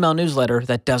create an email newsletter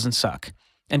that doesn't suck.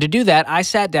 And to do that, I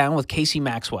sat down with Casey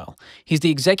Maxwell. He's the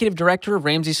executive director of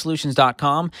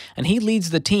RamseySolutions.com, and he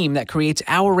leads the team that creates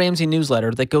our Ramsey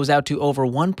newsletter that goes out to over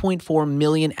 1.4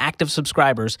 million active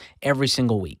subscribers every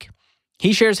single week.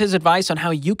 He shares his advice on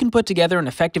how you can put together an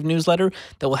effective newsletter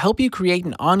that will help you create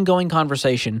an ongoing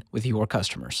conversation with your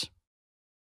customers.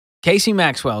 Casey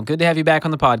Maxwell, good to have you back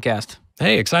on the podcast.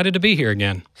 Hey, excited to be here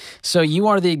again. So you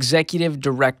are the executive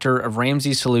director of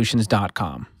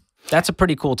RamseySolutions.com. That's a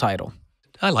pretty cool title.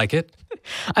 I like it.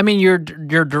 I mean, you're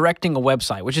directing a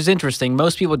website, which is interesting.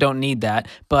 Most people don't need that,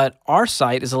 but our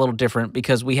site is a little different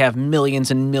because we have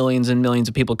millions and millions and millions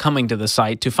of people coming to the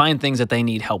site to find things that they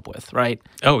need help with, right?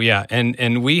 Oh, yeah.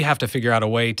 And we have to figure out a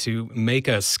way to make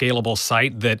a scalable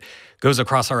site that goes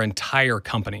across our entire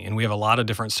company. And we have a lot of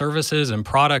different services and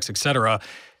products, et cetera.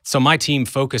 So my team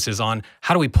focuses on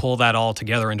how do we pull that all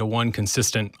together into one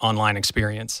consistent online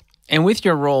experience. And with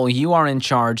your role, you are in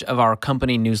charge of our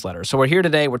company newsletter. So we're here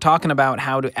today, we're talking about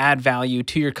how to add value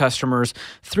to your customers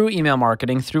through email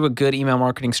marketing, through a good email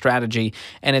marketing strategy.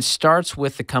 And it starts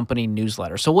with the company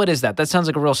newsletter. So what is that? That sounds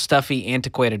like a real stuffy,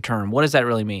 antiquated term. What does that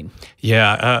really mean?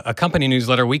 Yeah, a company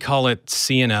newsletter, we call it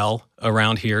C&L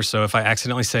around here. So if I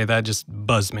accidentally say that, just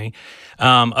buzz me.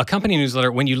 A company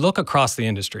newsletter, when you look across the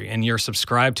industry and you're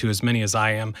subscribed to as many as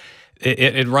I am,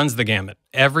 it runs the gamut.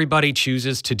 Everybody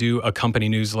chooses to do a company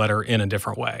newsletter in a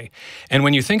different way. And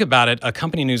when you think about it, a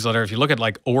company newsletter, if you look at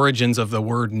like origins of the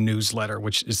word newsletter,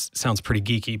 which sounds pretty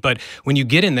geeky, but when you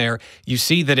get in there, you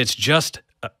see that it's just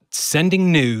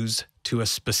sending news to a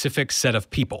specific set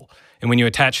of people. And when you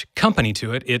attach company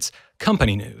to it, it's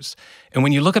company news. And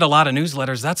when you look at a lot of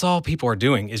newsletters, that's all people are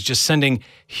doing is just sending,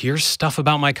 here's stuff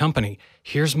about my company.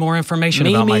 Here's more information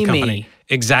about my company.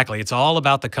 Exactly. It's all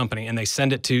about the company. And they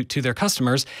send it to their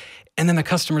customers. And then the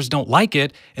customers don't like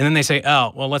it. And then they say,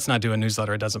 oh, well, let's not do a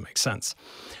newsletter. It doesn't make sense.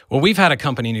 Well, we've had a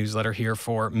company newsletter here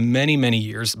for many, many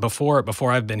years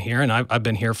before I've been here, and I've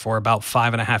been here for about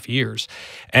 5.5 years.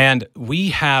 And we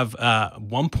have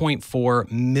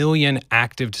 1.4 million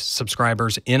active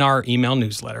subscribers in our email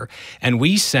newsletter, and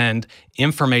we send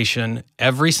information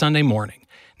every Sunday morning.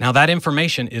 Now, that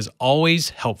information is always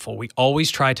helpful. We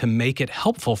always try to make it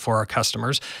helpful for our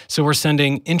customers. So we're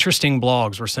sending interesting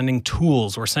blogs, we're sending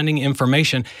tools, we're sending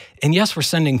information. And yes, we're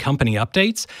sending company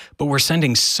updates, but we're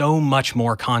sending so much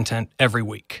more content every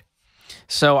week.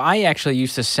 So I actually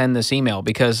used to send this email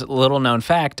because, little known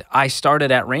fact, I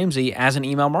started at Ramsey as an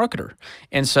email marketer.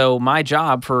 And so my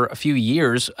job for a few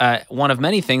years, one of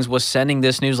many things was sending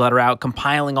this newsletter out,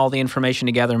 compiling all the information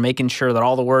together, making sure that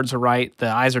all the words are right, the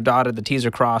I's are dotted, the T's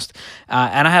are crossed.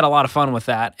 And I had a lot of fun with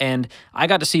that. And I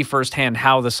got to see firsthand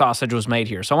how the sausage was made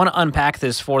here. So I want to unpack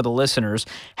this for the listeners.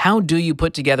 How do you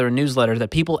put together a newsletter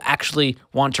that people actually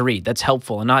want to read, that's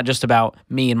helpful, and not just about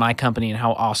me and my company and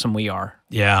how awesome we are?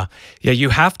 Yeah, you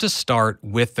have to start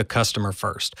with the customer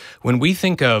first. When we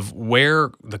think of where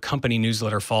the company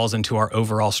newsletter falls into our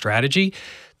overall strategy,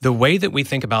 the way that we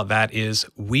think about that is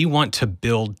we want to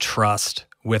build trust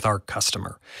with our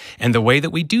customer. And the way that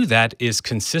we do that is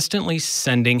consistently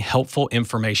sending helpful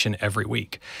information every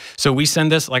week. So we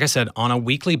send this, like I said, on a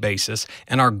weekly basis.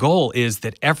 And our goal is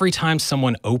that every time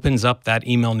someone opens up that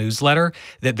email newsletter,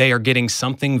 that they are getting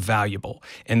something valuable.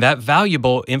 And that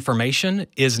valuable information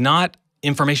is not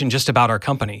information just about our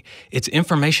company. It's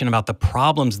information about the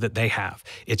problems that they have.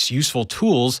 It's useful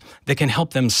tools that can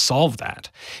help them solve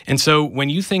that. And so when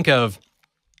you think of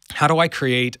how do I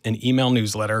create an email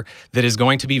newsletter that is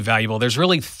going to be valuable, there's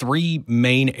really 3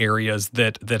 main areas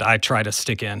that I try to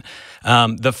stick in.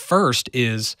 The first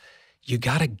is you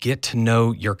got to get to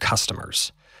know your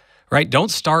customers. right?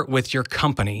 Don't start with your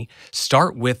company.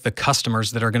 Start with the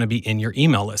customers that are going to be in your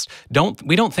email list.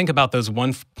 We don't think about those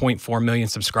 1.4 million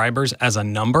subscribers as a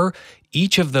number.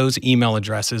 Each of those email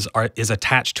addresses is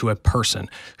attached to a person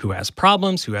who has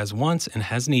problems, who has wants, and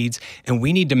has needs. And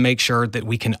we need to make sure that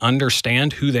we can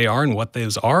understand who they are and what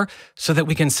those are so that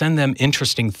we can send them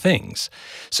interesting things.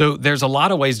 So there's a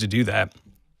lot of ways to do that.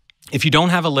 If you don't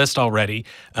have a list already,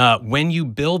 when you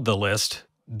build the list,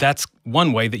 that's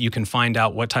one way that you can find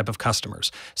out what type of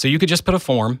customers. So you could just put a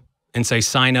form and say,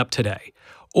 sign up today.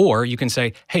 Or you can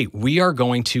say, hey, we are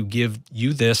going to give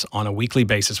you this on a weekly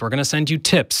basis. We're going to send you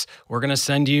tips. We're going to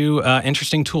send you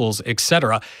interesting tools,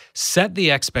 etc. Set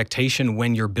the expectation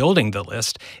when you're building the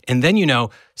list. And then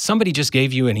somebody just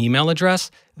gave you an email address.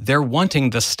 They're wanting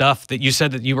the stuff that you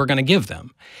said that you were going to give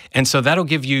them. And so that'll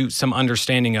give you some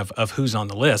understanding of who's on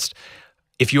the list.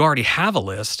 If you already have a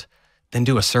list, then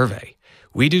do a survey.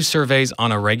 We do surveys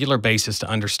on a regular basis to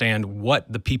understand what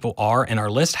the people are in our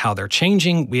list, how they're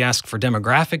changing. We ask for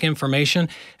demographic information,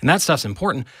 and that stuff's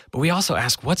important, but we also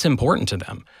ask what's important to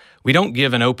them. We don't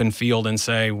give an open field and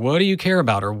say, what do you care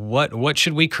about, or what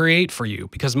should we create for you?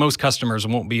 Because most customers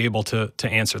won't be able to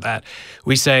answer that.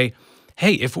 We say,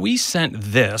 hey, if we sent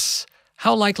this,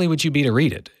 how likely would you be to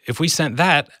read it? If we sent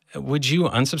that, would you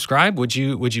unsubscribe? Would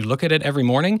you look at it every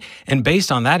morning? And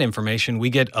based on that information,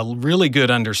 we get a really good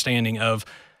understanding of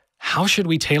how should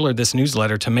we tailor this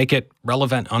newsletter to make it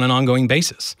relevant on an ongoing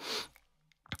basis.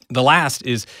 The last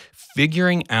is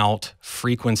figuring out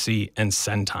frequency and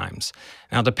send times.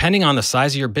 Now, depending on the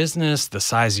size of your business, the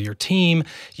size of your team,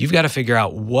 you've got to figure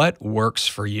out what works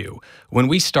for you. When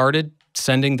we started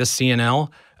sending the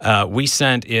CNL, we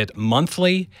sent it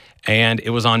monthly, and it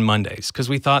was on Mondays because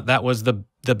we thought that was the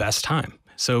best time.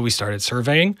 So we started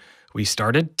surveying, we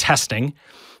started testing,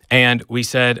 and we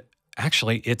said,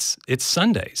 actually, it's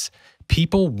Sundays.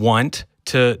 People want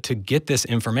to get this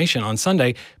information on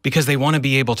Sunday because they want to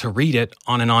be able to read it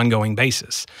on an ongoing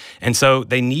basis. And so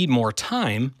they need more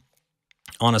time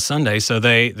on a Sunday, so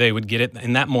they would get it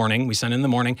in that morning. We sent it in the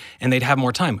morning, and they'd have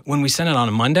more time. When we sent it on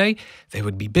a Monday, they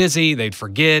would be busy, they'd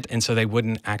forget, and so they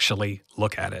wouldn't actually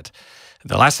look at it.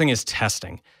 The last thing is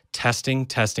testing.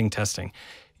 Testing.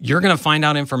 You're going to find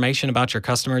out information about your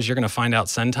customers. You're going to find out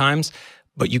send times,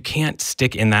 but you can't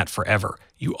stick in that forever.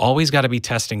 You always got to be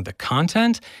testing the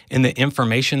content and the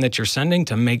information that you're sending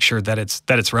to make sure that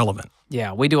it's relevant.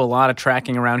 Yeah, we do a lot of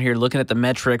tracking around here, looking at the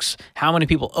metrics. How many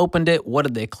people opened it? What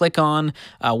did they click on?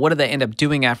 What did they end up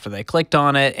doing after they clicked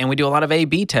on it? And we do a lot of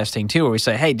A/B testing too, where we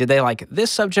say, hey, did they like this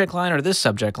subject line or this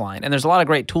subject line? And there's a lot of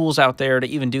great tools out there to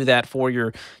even do that for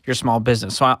your small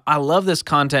business. So I love this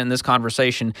content and this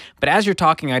conversation. But as you're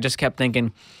talking, I just kept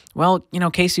thinking, well,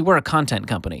 Casey, we're a content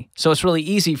company, so it's really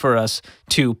easy for us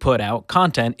to put out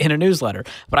content in a newsletter.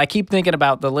 But I keep thinking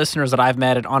about the listeners that I've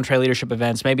met at EntreLeadership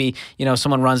events. Maybe,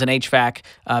 someone runs an HVAC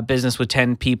business with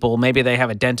 10 people. Maybe they have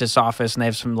a dentist's office and they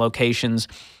have some locations.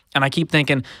 And I keep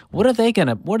thinking, what are they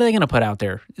gonna put out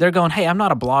there? They're going, hey, I'm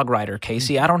not a blog writer,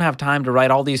 Casey. I don't have time to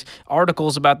write all these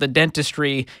articles about the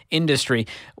dentistry industry.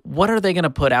 What are they gonna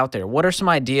put out there? What are some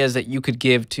ideas that you could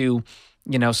give to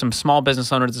some small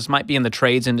business owners, this might be in the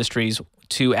trades industries,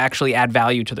 to actually add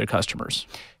value to their customers?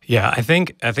 Yeah, I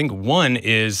think one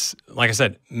is, like I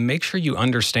said, make sure you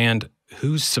understand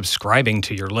who's subscribing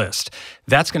to your list.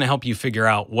 That's going to help you figure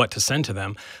out what to send to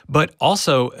them. But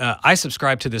also, I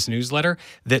subscribe to this newsletter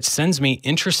that sends me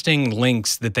interesting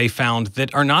links that they found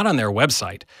that are not on their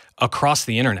website across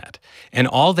the internet. And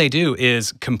all they do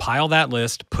is compile that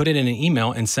list, put it in an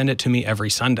email, and send it to me every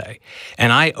Sunday.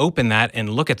 And I open that and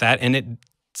look at that, and it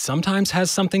sometimes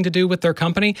has something to do with their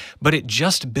company, but it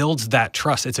just builds that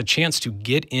trust. It's a chance to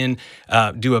get in,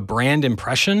 do a brand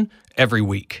impression every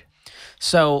week.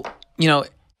 So,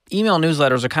 email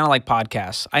newsletters are kind of like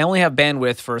podcasts. I only have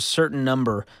bandwidth for a certain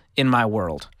number in my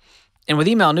world. And with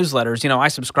email newsletters, I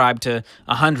subscribe to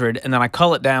 100 and then I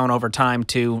cull it down over time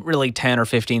to really 10 or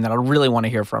 15 that I really want to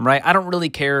hear from, right? I don't really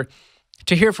care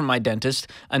to hear from my dentist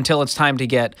until it's time to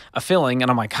get a filling.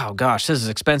 And I'm like, oh gosh, this is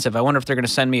expensive. I wonder if they're going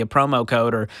to send me a promo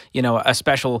code or, a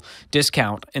special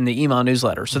discount in the email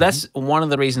newsletter. So that's one of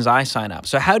the reasons I sign up.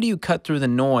 So how do you cut through the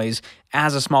noise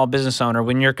as a small business owner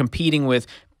when you're competing with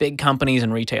big companies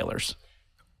and retailers?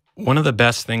 One of the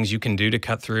best things you can do to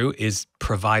cut through is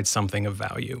provide something of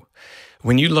value.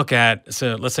 When you look at,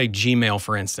 so let's say Gmail,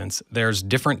 for instance, there's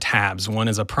different tabs. One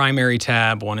is a primary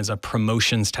tab, one is a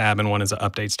promotions tab, and one is an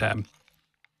updates tab.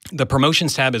 The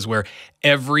promotions tab is where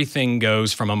everything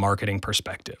goes from a marketing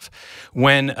perspective.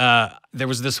 When there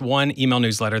was this one email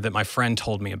newsletter that my friend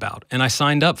told me about, and I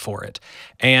signed up for it.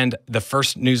 And the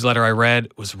first newsletter I read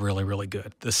was really, really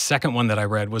good. The second one that I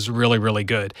read was really, really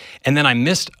good. And then I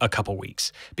missed a couple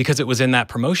weeks because it was in that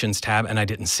promotions tab and I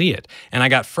didn't see it. And I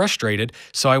got frustrated,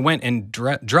 so I went and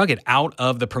drug it out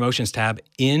of the promotions tab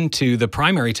into the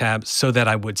primary tab so that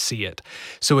I would see it.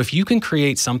 So if you can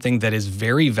create something that is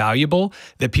very valuable,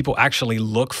 that people actually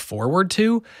look forward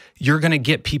to, you're going to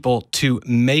get people to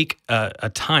make a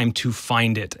time to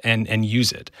find it and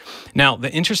use it. Now,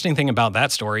 the interesting thing about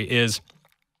that story is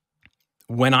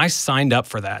when I signed up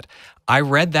for that, I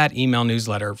read that email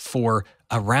newsletter for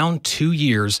around 2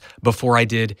 years before I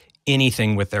did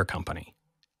anything with their company.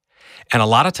 And a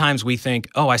lot of times we think,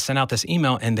 oh, I sent out this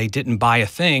email and they didn't buy a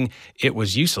thing. It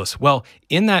was useless. Well,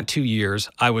 in that 2 years,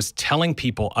 I was telling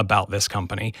people about this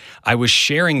company. I was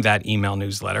sharing that email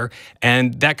newsletter,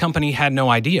 and that company had no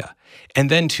idea. And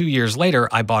then 2 years later,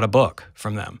 I bought a book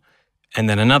from them, and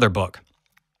then another book.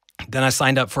 Then I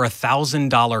signed up for a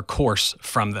 $1,000 course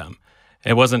from them.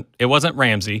 It wasn't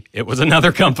Ramsey. It was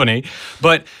another company.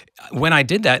 But when I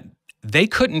did that, they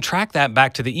couldn't track that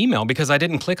back to the email because I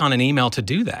didn't click on an email to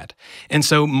do that. And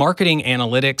so marketing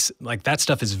analytics, like that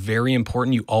stuff is very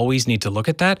important. You always need to look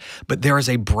at that. But there is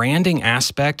a branding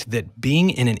aspect that being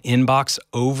in an inbox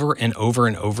over and over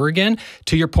and over again,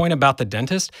 to your point about the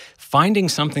dentist, finding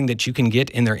something that you can get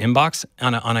in their inbox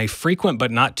on a frequent but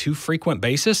not too frequent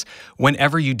basis,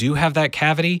 whenever you do have that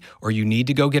cavity or you need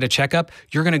to go get a checkup,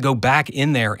 you're going to go back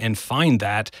in there and find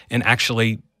that and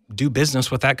actually do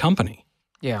business with that company.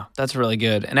 Yeah, that's really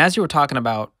good. And as you were talking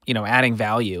about, adding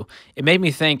value, it made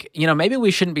me think, maybe we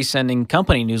shouldn't be sending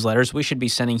company newsletters. We should be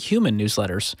sending human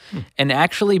newsletters and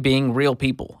actually being real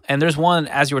people. And there's one,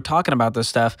 as you were talking about this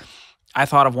stuff, I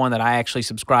thought of one that I actually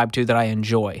subscribe to that I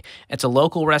enjoy. It's a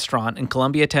local restaurant in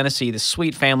Columbia, Tennessee. The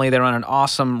sweet family, they run an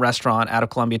awesome restaurant out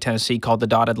of Columbia, Tennessee called The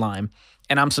Dotted Line.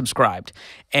 And I'm subscribed.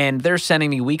 And they're sending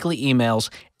me weekly emails,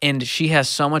 and she has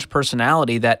so much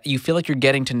personality that you feel like you're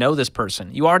getting to know this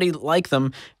person. You already like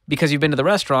them because you've been to the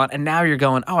restaurant, and now you're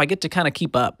going, oh, I get to kind of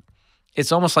keep up.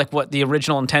 It's almost like what the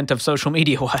original intent of social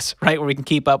media was, right? Where we can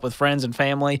keep up with friends and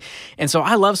family. And so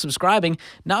I love subscribing,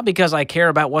 not because I care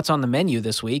about what's on the menu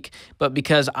this week, but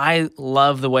because I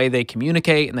love the way they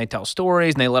communicate and they tell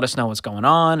stories and they let us know what's going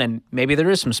on. And maybe there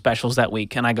is some specials that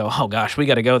week. And I go, oh gosh, we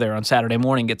got to go there on Saturday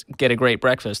morning, get a great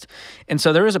breakfast. And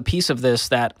so there is a piece of this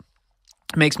that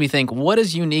makes me think, what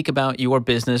is unique about your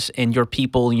business and your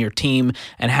people and your team?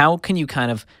 And how can you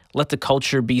kind of let the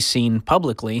culture be seen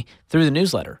publicly through the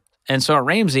newsletter? And so at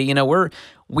Ramsey,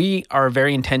 we are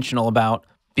very intentional about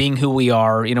being who we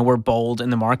are. We're bold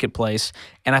in the marketplace.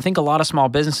 And I think a lot of small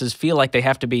businesses feel like they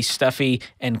have to be stuffy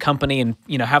and company and,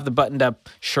 have the buttoned up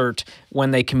shirt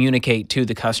when they communicate to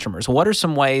the customers. What are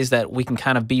some ways that we can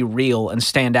kind of be real and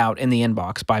stand out in the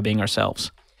inbox by being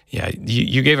ourselves? Yeah,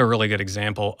 you gave a really good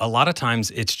example. A lot of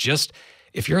times it's just,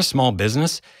 if you're a small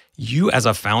business, you as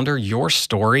a founder, your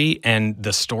story and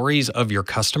the stories of your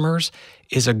customers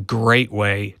is a great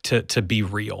way to be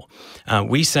real.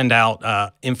 We send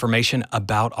out information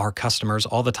about our customers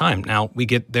all the time. Now, we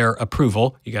get their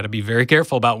approval. You got to be very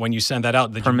careful about when you send that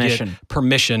out, that permission. you get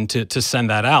permission to send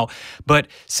that out. But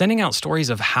sending out stories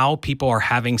of how people are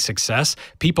having success,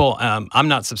 people, I'm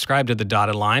not subscribed to the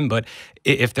Dotted Line, but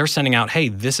if they're sending out, hey,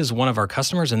 this is one of our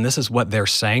customers and this is what they're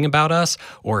saying about us,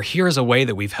 or here's a way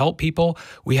that we've helped people.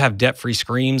 We have debt-free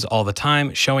screens all the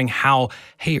time showing how,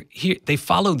 hey, they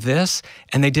followed this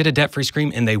and they did a debt-free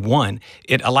screen and they won.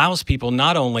 It allows people,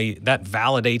 not only that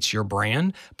validates your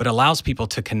brand, but allows people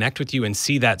to connect with you and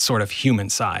see that sort of human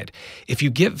side. If you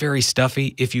get very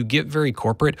stuffy, if you get very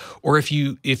corporate, or if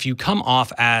you come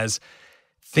off as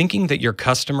thinking that your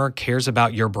customer cares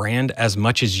about your brand as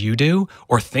much as you do,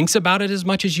 or thinks about it as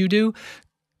much as you do,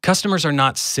 customers are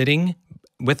not sitting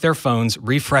with their phones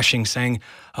refreshing, saying,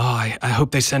 oh, I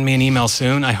hope they send me an email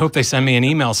soon. I hope they send me an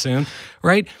email soon,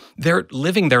 right? They're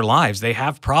living their lives. They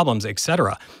have problems,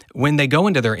 etc. When they go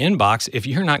into their inbox, if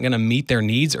you're not going to meet their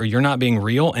needs or you're not being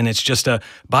real and it's just a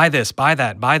buy this, buy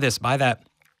that, buy this, buy that,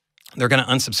 they're going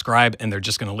to unsubscribe and they're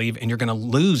just going to leave, and you're going to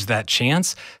lose that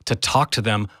chance to talk to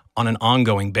them on an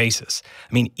ongoing basis.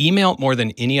 I mean, email more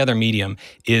than any other medium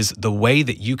is the way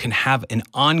that you can have an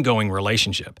ongoing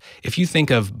relationship. If you think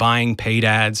of buying paid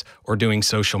ads or doing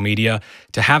social media,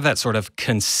 to have that sort of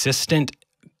consistent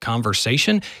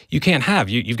conversation, you can't have.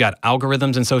 You've got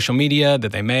algorithms in social media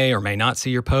that they may or may not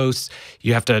see your posts.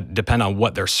 You have to depend on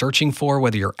what they're searching for,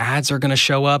 whether your ads are going to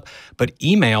show up. But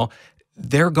email,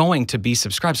 they're going to be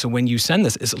subscribed. So when you send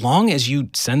this, as long as you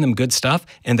send them good stuff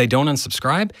and they don't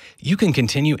unsubscribe, you can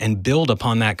continue and build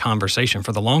upon that conversation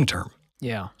for the long term.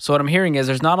 Yeah. So what I'm hearing is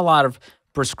there's not a lot of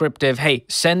prescriptive, hey,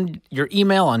 send your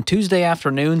email on Tuesday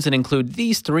afternoons and include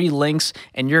these 3 links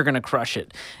and you're going to crush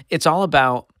it. It's all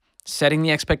about setting the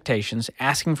expectations,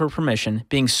 asking for permission,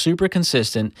 being super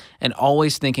consistent, and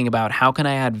always thinking about how can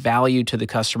I add value to the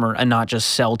customer and not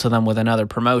just sell to them with another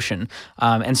promotion.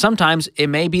 And sometimes it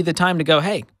may be the time to go,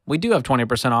 hey, we do have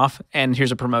 20% off and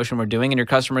here's a promotion we're doing. And your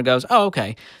customer goes, oh,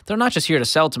 okay, they're not just here to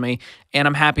sell to me and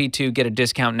I'm happy to get a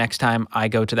discount next time I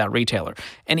go to that retailer.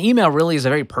 And email really is a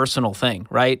very personal thing,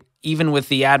 right? Even with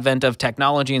the advent of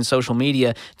technology and social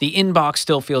media, the inbox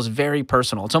still feels very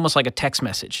personal. It's almost like a text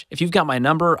message. If you've got my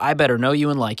number, I better know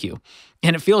you and like you.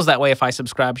 And it feels that way if I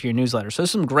subscribe to your newsletter. So there's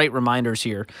some great reminders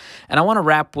here. And I want to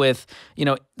wrap with,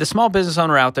 the small business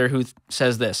owner out there who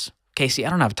says this, Casey, I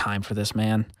don't have time for this,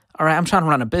 man. All right, I'm trying to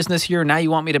run a business here. Now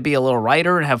you want me to be a little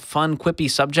writer and have fun,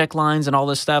 quippy subject lines and all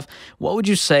this stuff. What would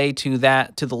you say to the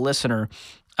listener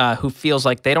who feels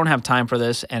like they don't have time for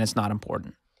this and it's not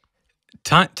important?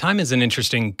 Time is an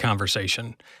interesting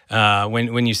conversation.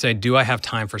 When you say, do I have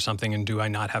time for something and do I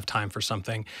not have time for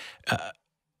something?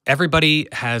 Everybody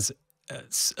has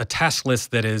a task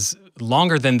list that is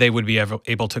longer than they would be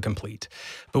able to complete.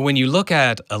 But when you look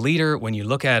at a leader, when you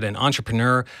look at an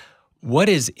entrepreneur, what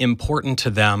is important to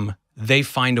them, they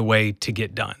find a way to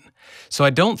get done. So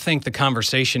I don't think the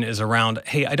conversation is around,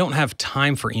 hey, I don't have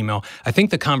time for email. I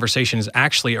think the conversation is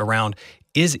actually around,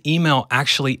 is email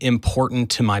actually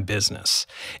important to my business?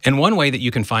 And one way that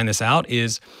you can find this out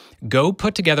is go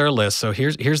put together a list. So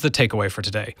here's the takeaway for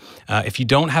today. If you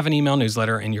don't have an email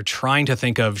newsletter and you're trying to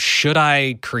think of, should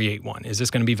I create one? Is this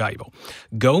going to be valuable?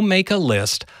 Go make a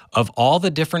list of all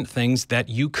the different things that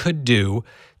you could do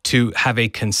to have a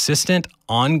consistent,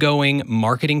 ongoing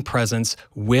marketing presence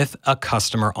with a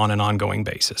customer on an ongoing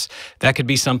basis. That could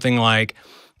be something like,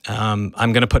 I'm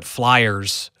going to put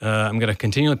flyers. I'm going to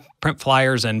continue to print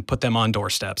flyers and put them on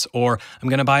doorsteps, or I'm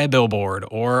going to buy a billboard,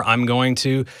 or I'm going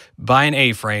to buy an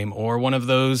A-frame, or one of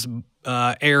those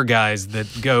air guys that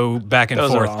go back and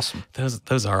forth. Those are awesome.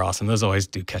 Those are awesome. Those always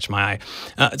do catch my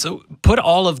eye. So put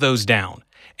all of those down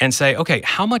and say, okay,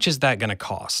 how much is that going to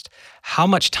cost? How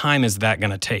much time is that going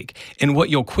to take? And what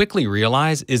you'll quickly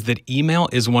realize is that email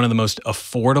is one of the most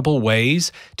affordable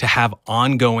ways to have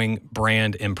ongoing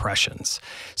brand impressions.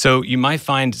 So you might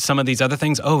find some of these other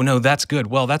things, oh, no, that's good.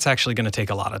 Well, that's actually going to take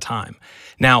a lot of time.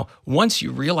 Now, once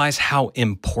you realize how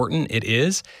important it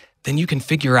is, then you can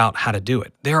figure out how to do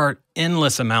it. There are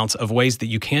endless amounts of ways that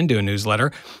you can do a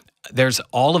newsletter. There's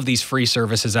all of these free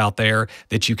services out there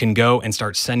that you can go and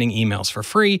start sending emails for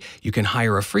free. You can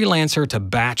hire a freelancer to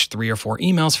batch 3 or 4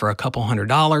 emails for a couple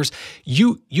 $100s.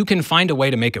 You can find a way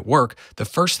to make it work. The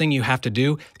first thing you have to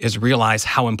do is realize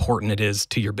how important it is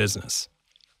to your business.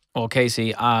 Well,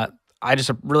 Casey, I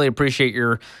just really appreciate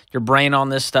your brain on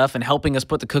this stuff and helping us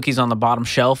put the cookies on the bottom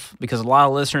shelf, because a lot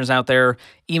of listeners out there,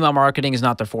 email marketing is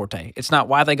not their forte. It's not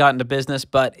why they got into business,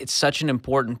 but it's such an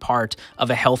important part of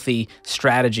a healthy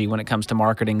strategy when it comes to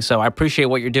marketing. So I appreciate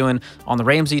what you're doing on the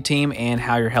Ramsey team and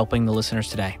how you're helping the listeners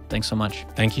today. Thanks so much.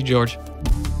 Thank you, George.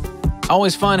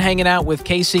 Always fun hanging out with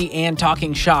Casey and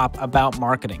talking shop about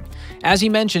marketing. As he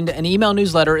mentioned, an email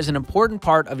newsletter is an important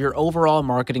part of your overall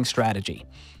marketing strategy.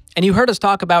 And you heard us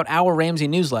talk about our Ramsey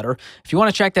newsletter. If you want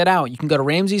to check that out, you can go to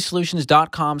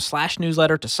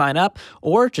ramseysolutions.com/newsletter to sign up,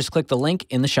 or just click the link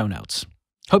in the show notes.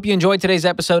 Hope you enjoyed today's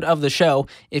episode of the show.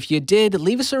 If you did,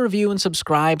 leave us a review and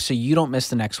subscribe so you don't miss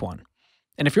the next one.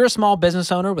 And if you're a small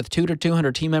business owner with 2 to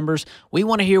 200 team members, we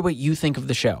want to hear what you think of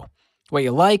the show, what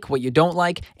you like, what you don't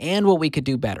like, and what we could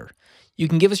do better. You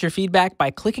can give us your feedback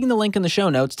by clicking the link in the show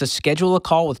notes to schedule a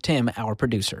call with Tim, our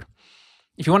producer.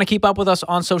 If you want to keep up with us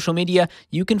on social media,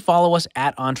 you can follow us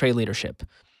at EntreLeadership.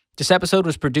 This episode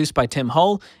was produced by Tim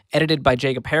Hull, edited by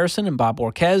Jacob Harrison and Bob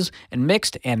Borquez, and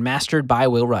mixed and mastered by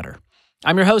Will Rudder.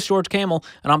 I'm your host, George Camel,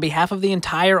 and on behalf of the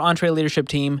entire EntreLeadership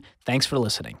team, thanks for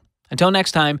listening. Until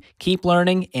next time, keep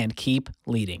learning and keep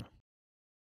leading.